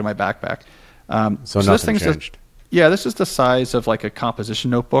front pocket of my backpack. So nothing changed. This is the size of like a composition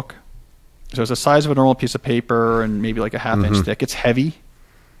notebook. So it's the size of a normal piece of paper and maybe like a half-inch thick. It's heavy,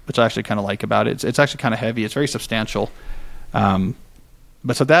 which I actually kind of like about it. It's actually kind of heavy. It's very substantial.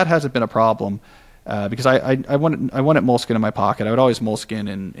 But so that hasn't been a problem because I wanted moleskin in my pocket. I would always moleskin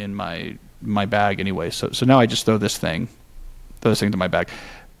in my bag anyway. So now I just throw this thing into my bag.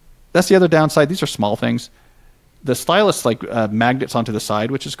 That's the other downside. These are small things. The stylus magnets onto the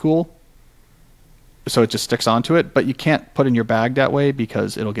side, which is cool. So it just sticks onto it, but you can't put in your bag that way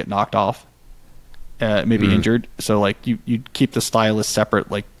because it'll get knocked off. Maybe injured. So like you keep the stylus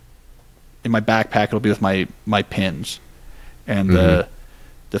separate. Like in my backpack, it'll be with my pins, and the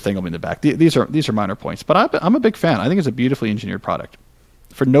thing will be in the back. These are minor points, but I'm a big fan. I think it's a beautifully engineered product.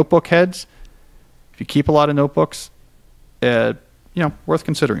 For notebook heads, if you keep a lot of notebooks, worth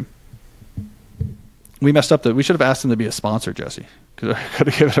considering. We messed up. We should have asked them to be a sponsor, Jesse, because I could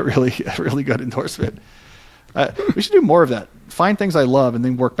have given a really good endorsement. We should do more of that. Find things I love and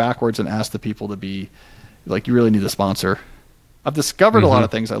then work backwards and ask the people to be like, you really need a sponsor. I've discovered a lot of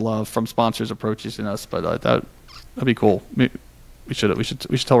things I love from sponsors approaching us, but that'd be cool. We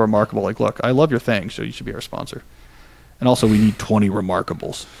should tell Remarkable, like, look, I love your thing, so you should be our sponsor. And also, we need 20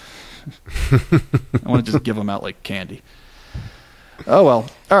 Remarkables. I want to just give them out like candy. Oh well.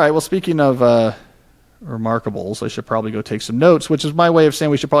 All right. Well, speaking of Remarkables, I should probably go take some notes, which is my way of saying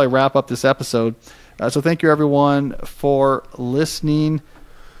we should probably wrap up this episode. So thank you, everyone, for listening.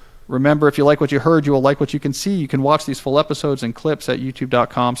 Remember, if you like what you heard, you will like what you can see. You can watch these full episodes and clips at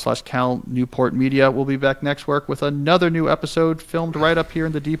youtube.com/Cal Newport Media. We'll be back next week with another new episode filmed right up here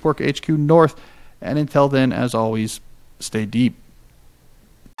in the Deep Work HQ North. And until then, as always, stay deep.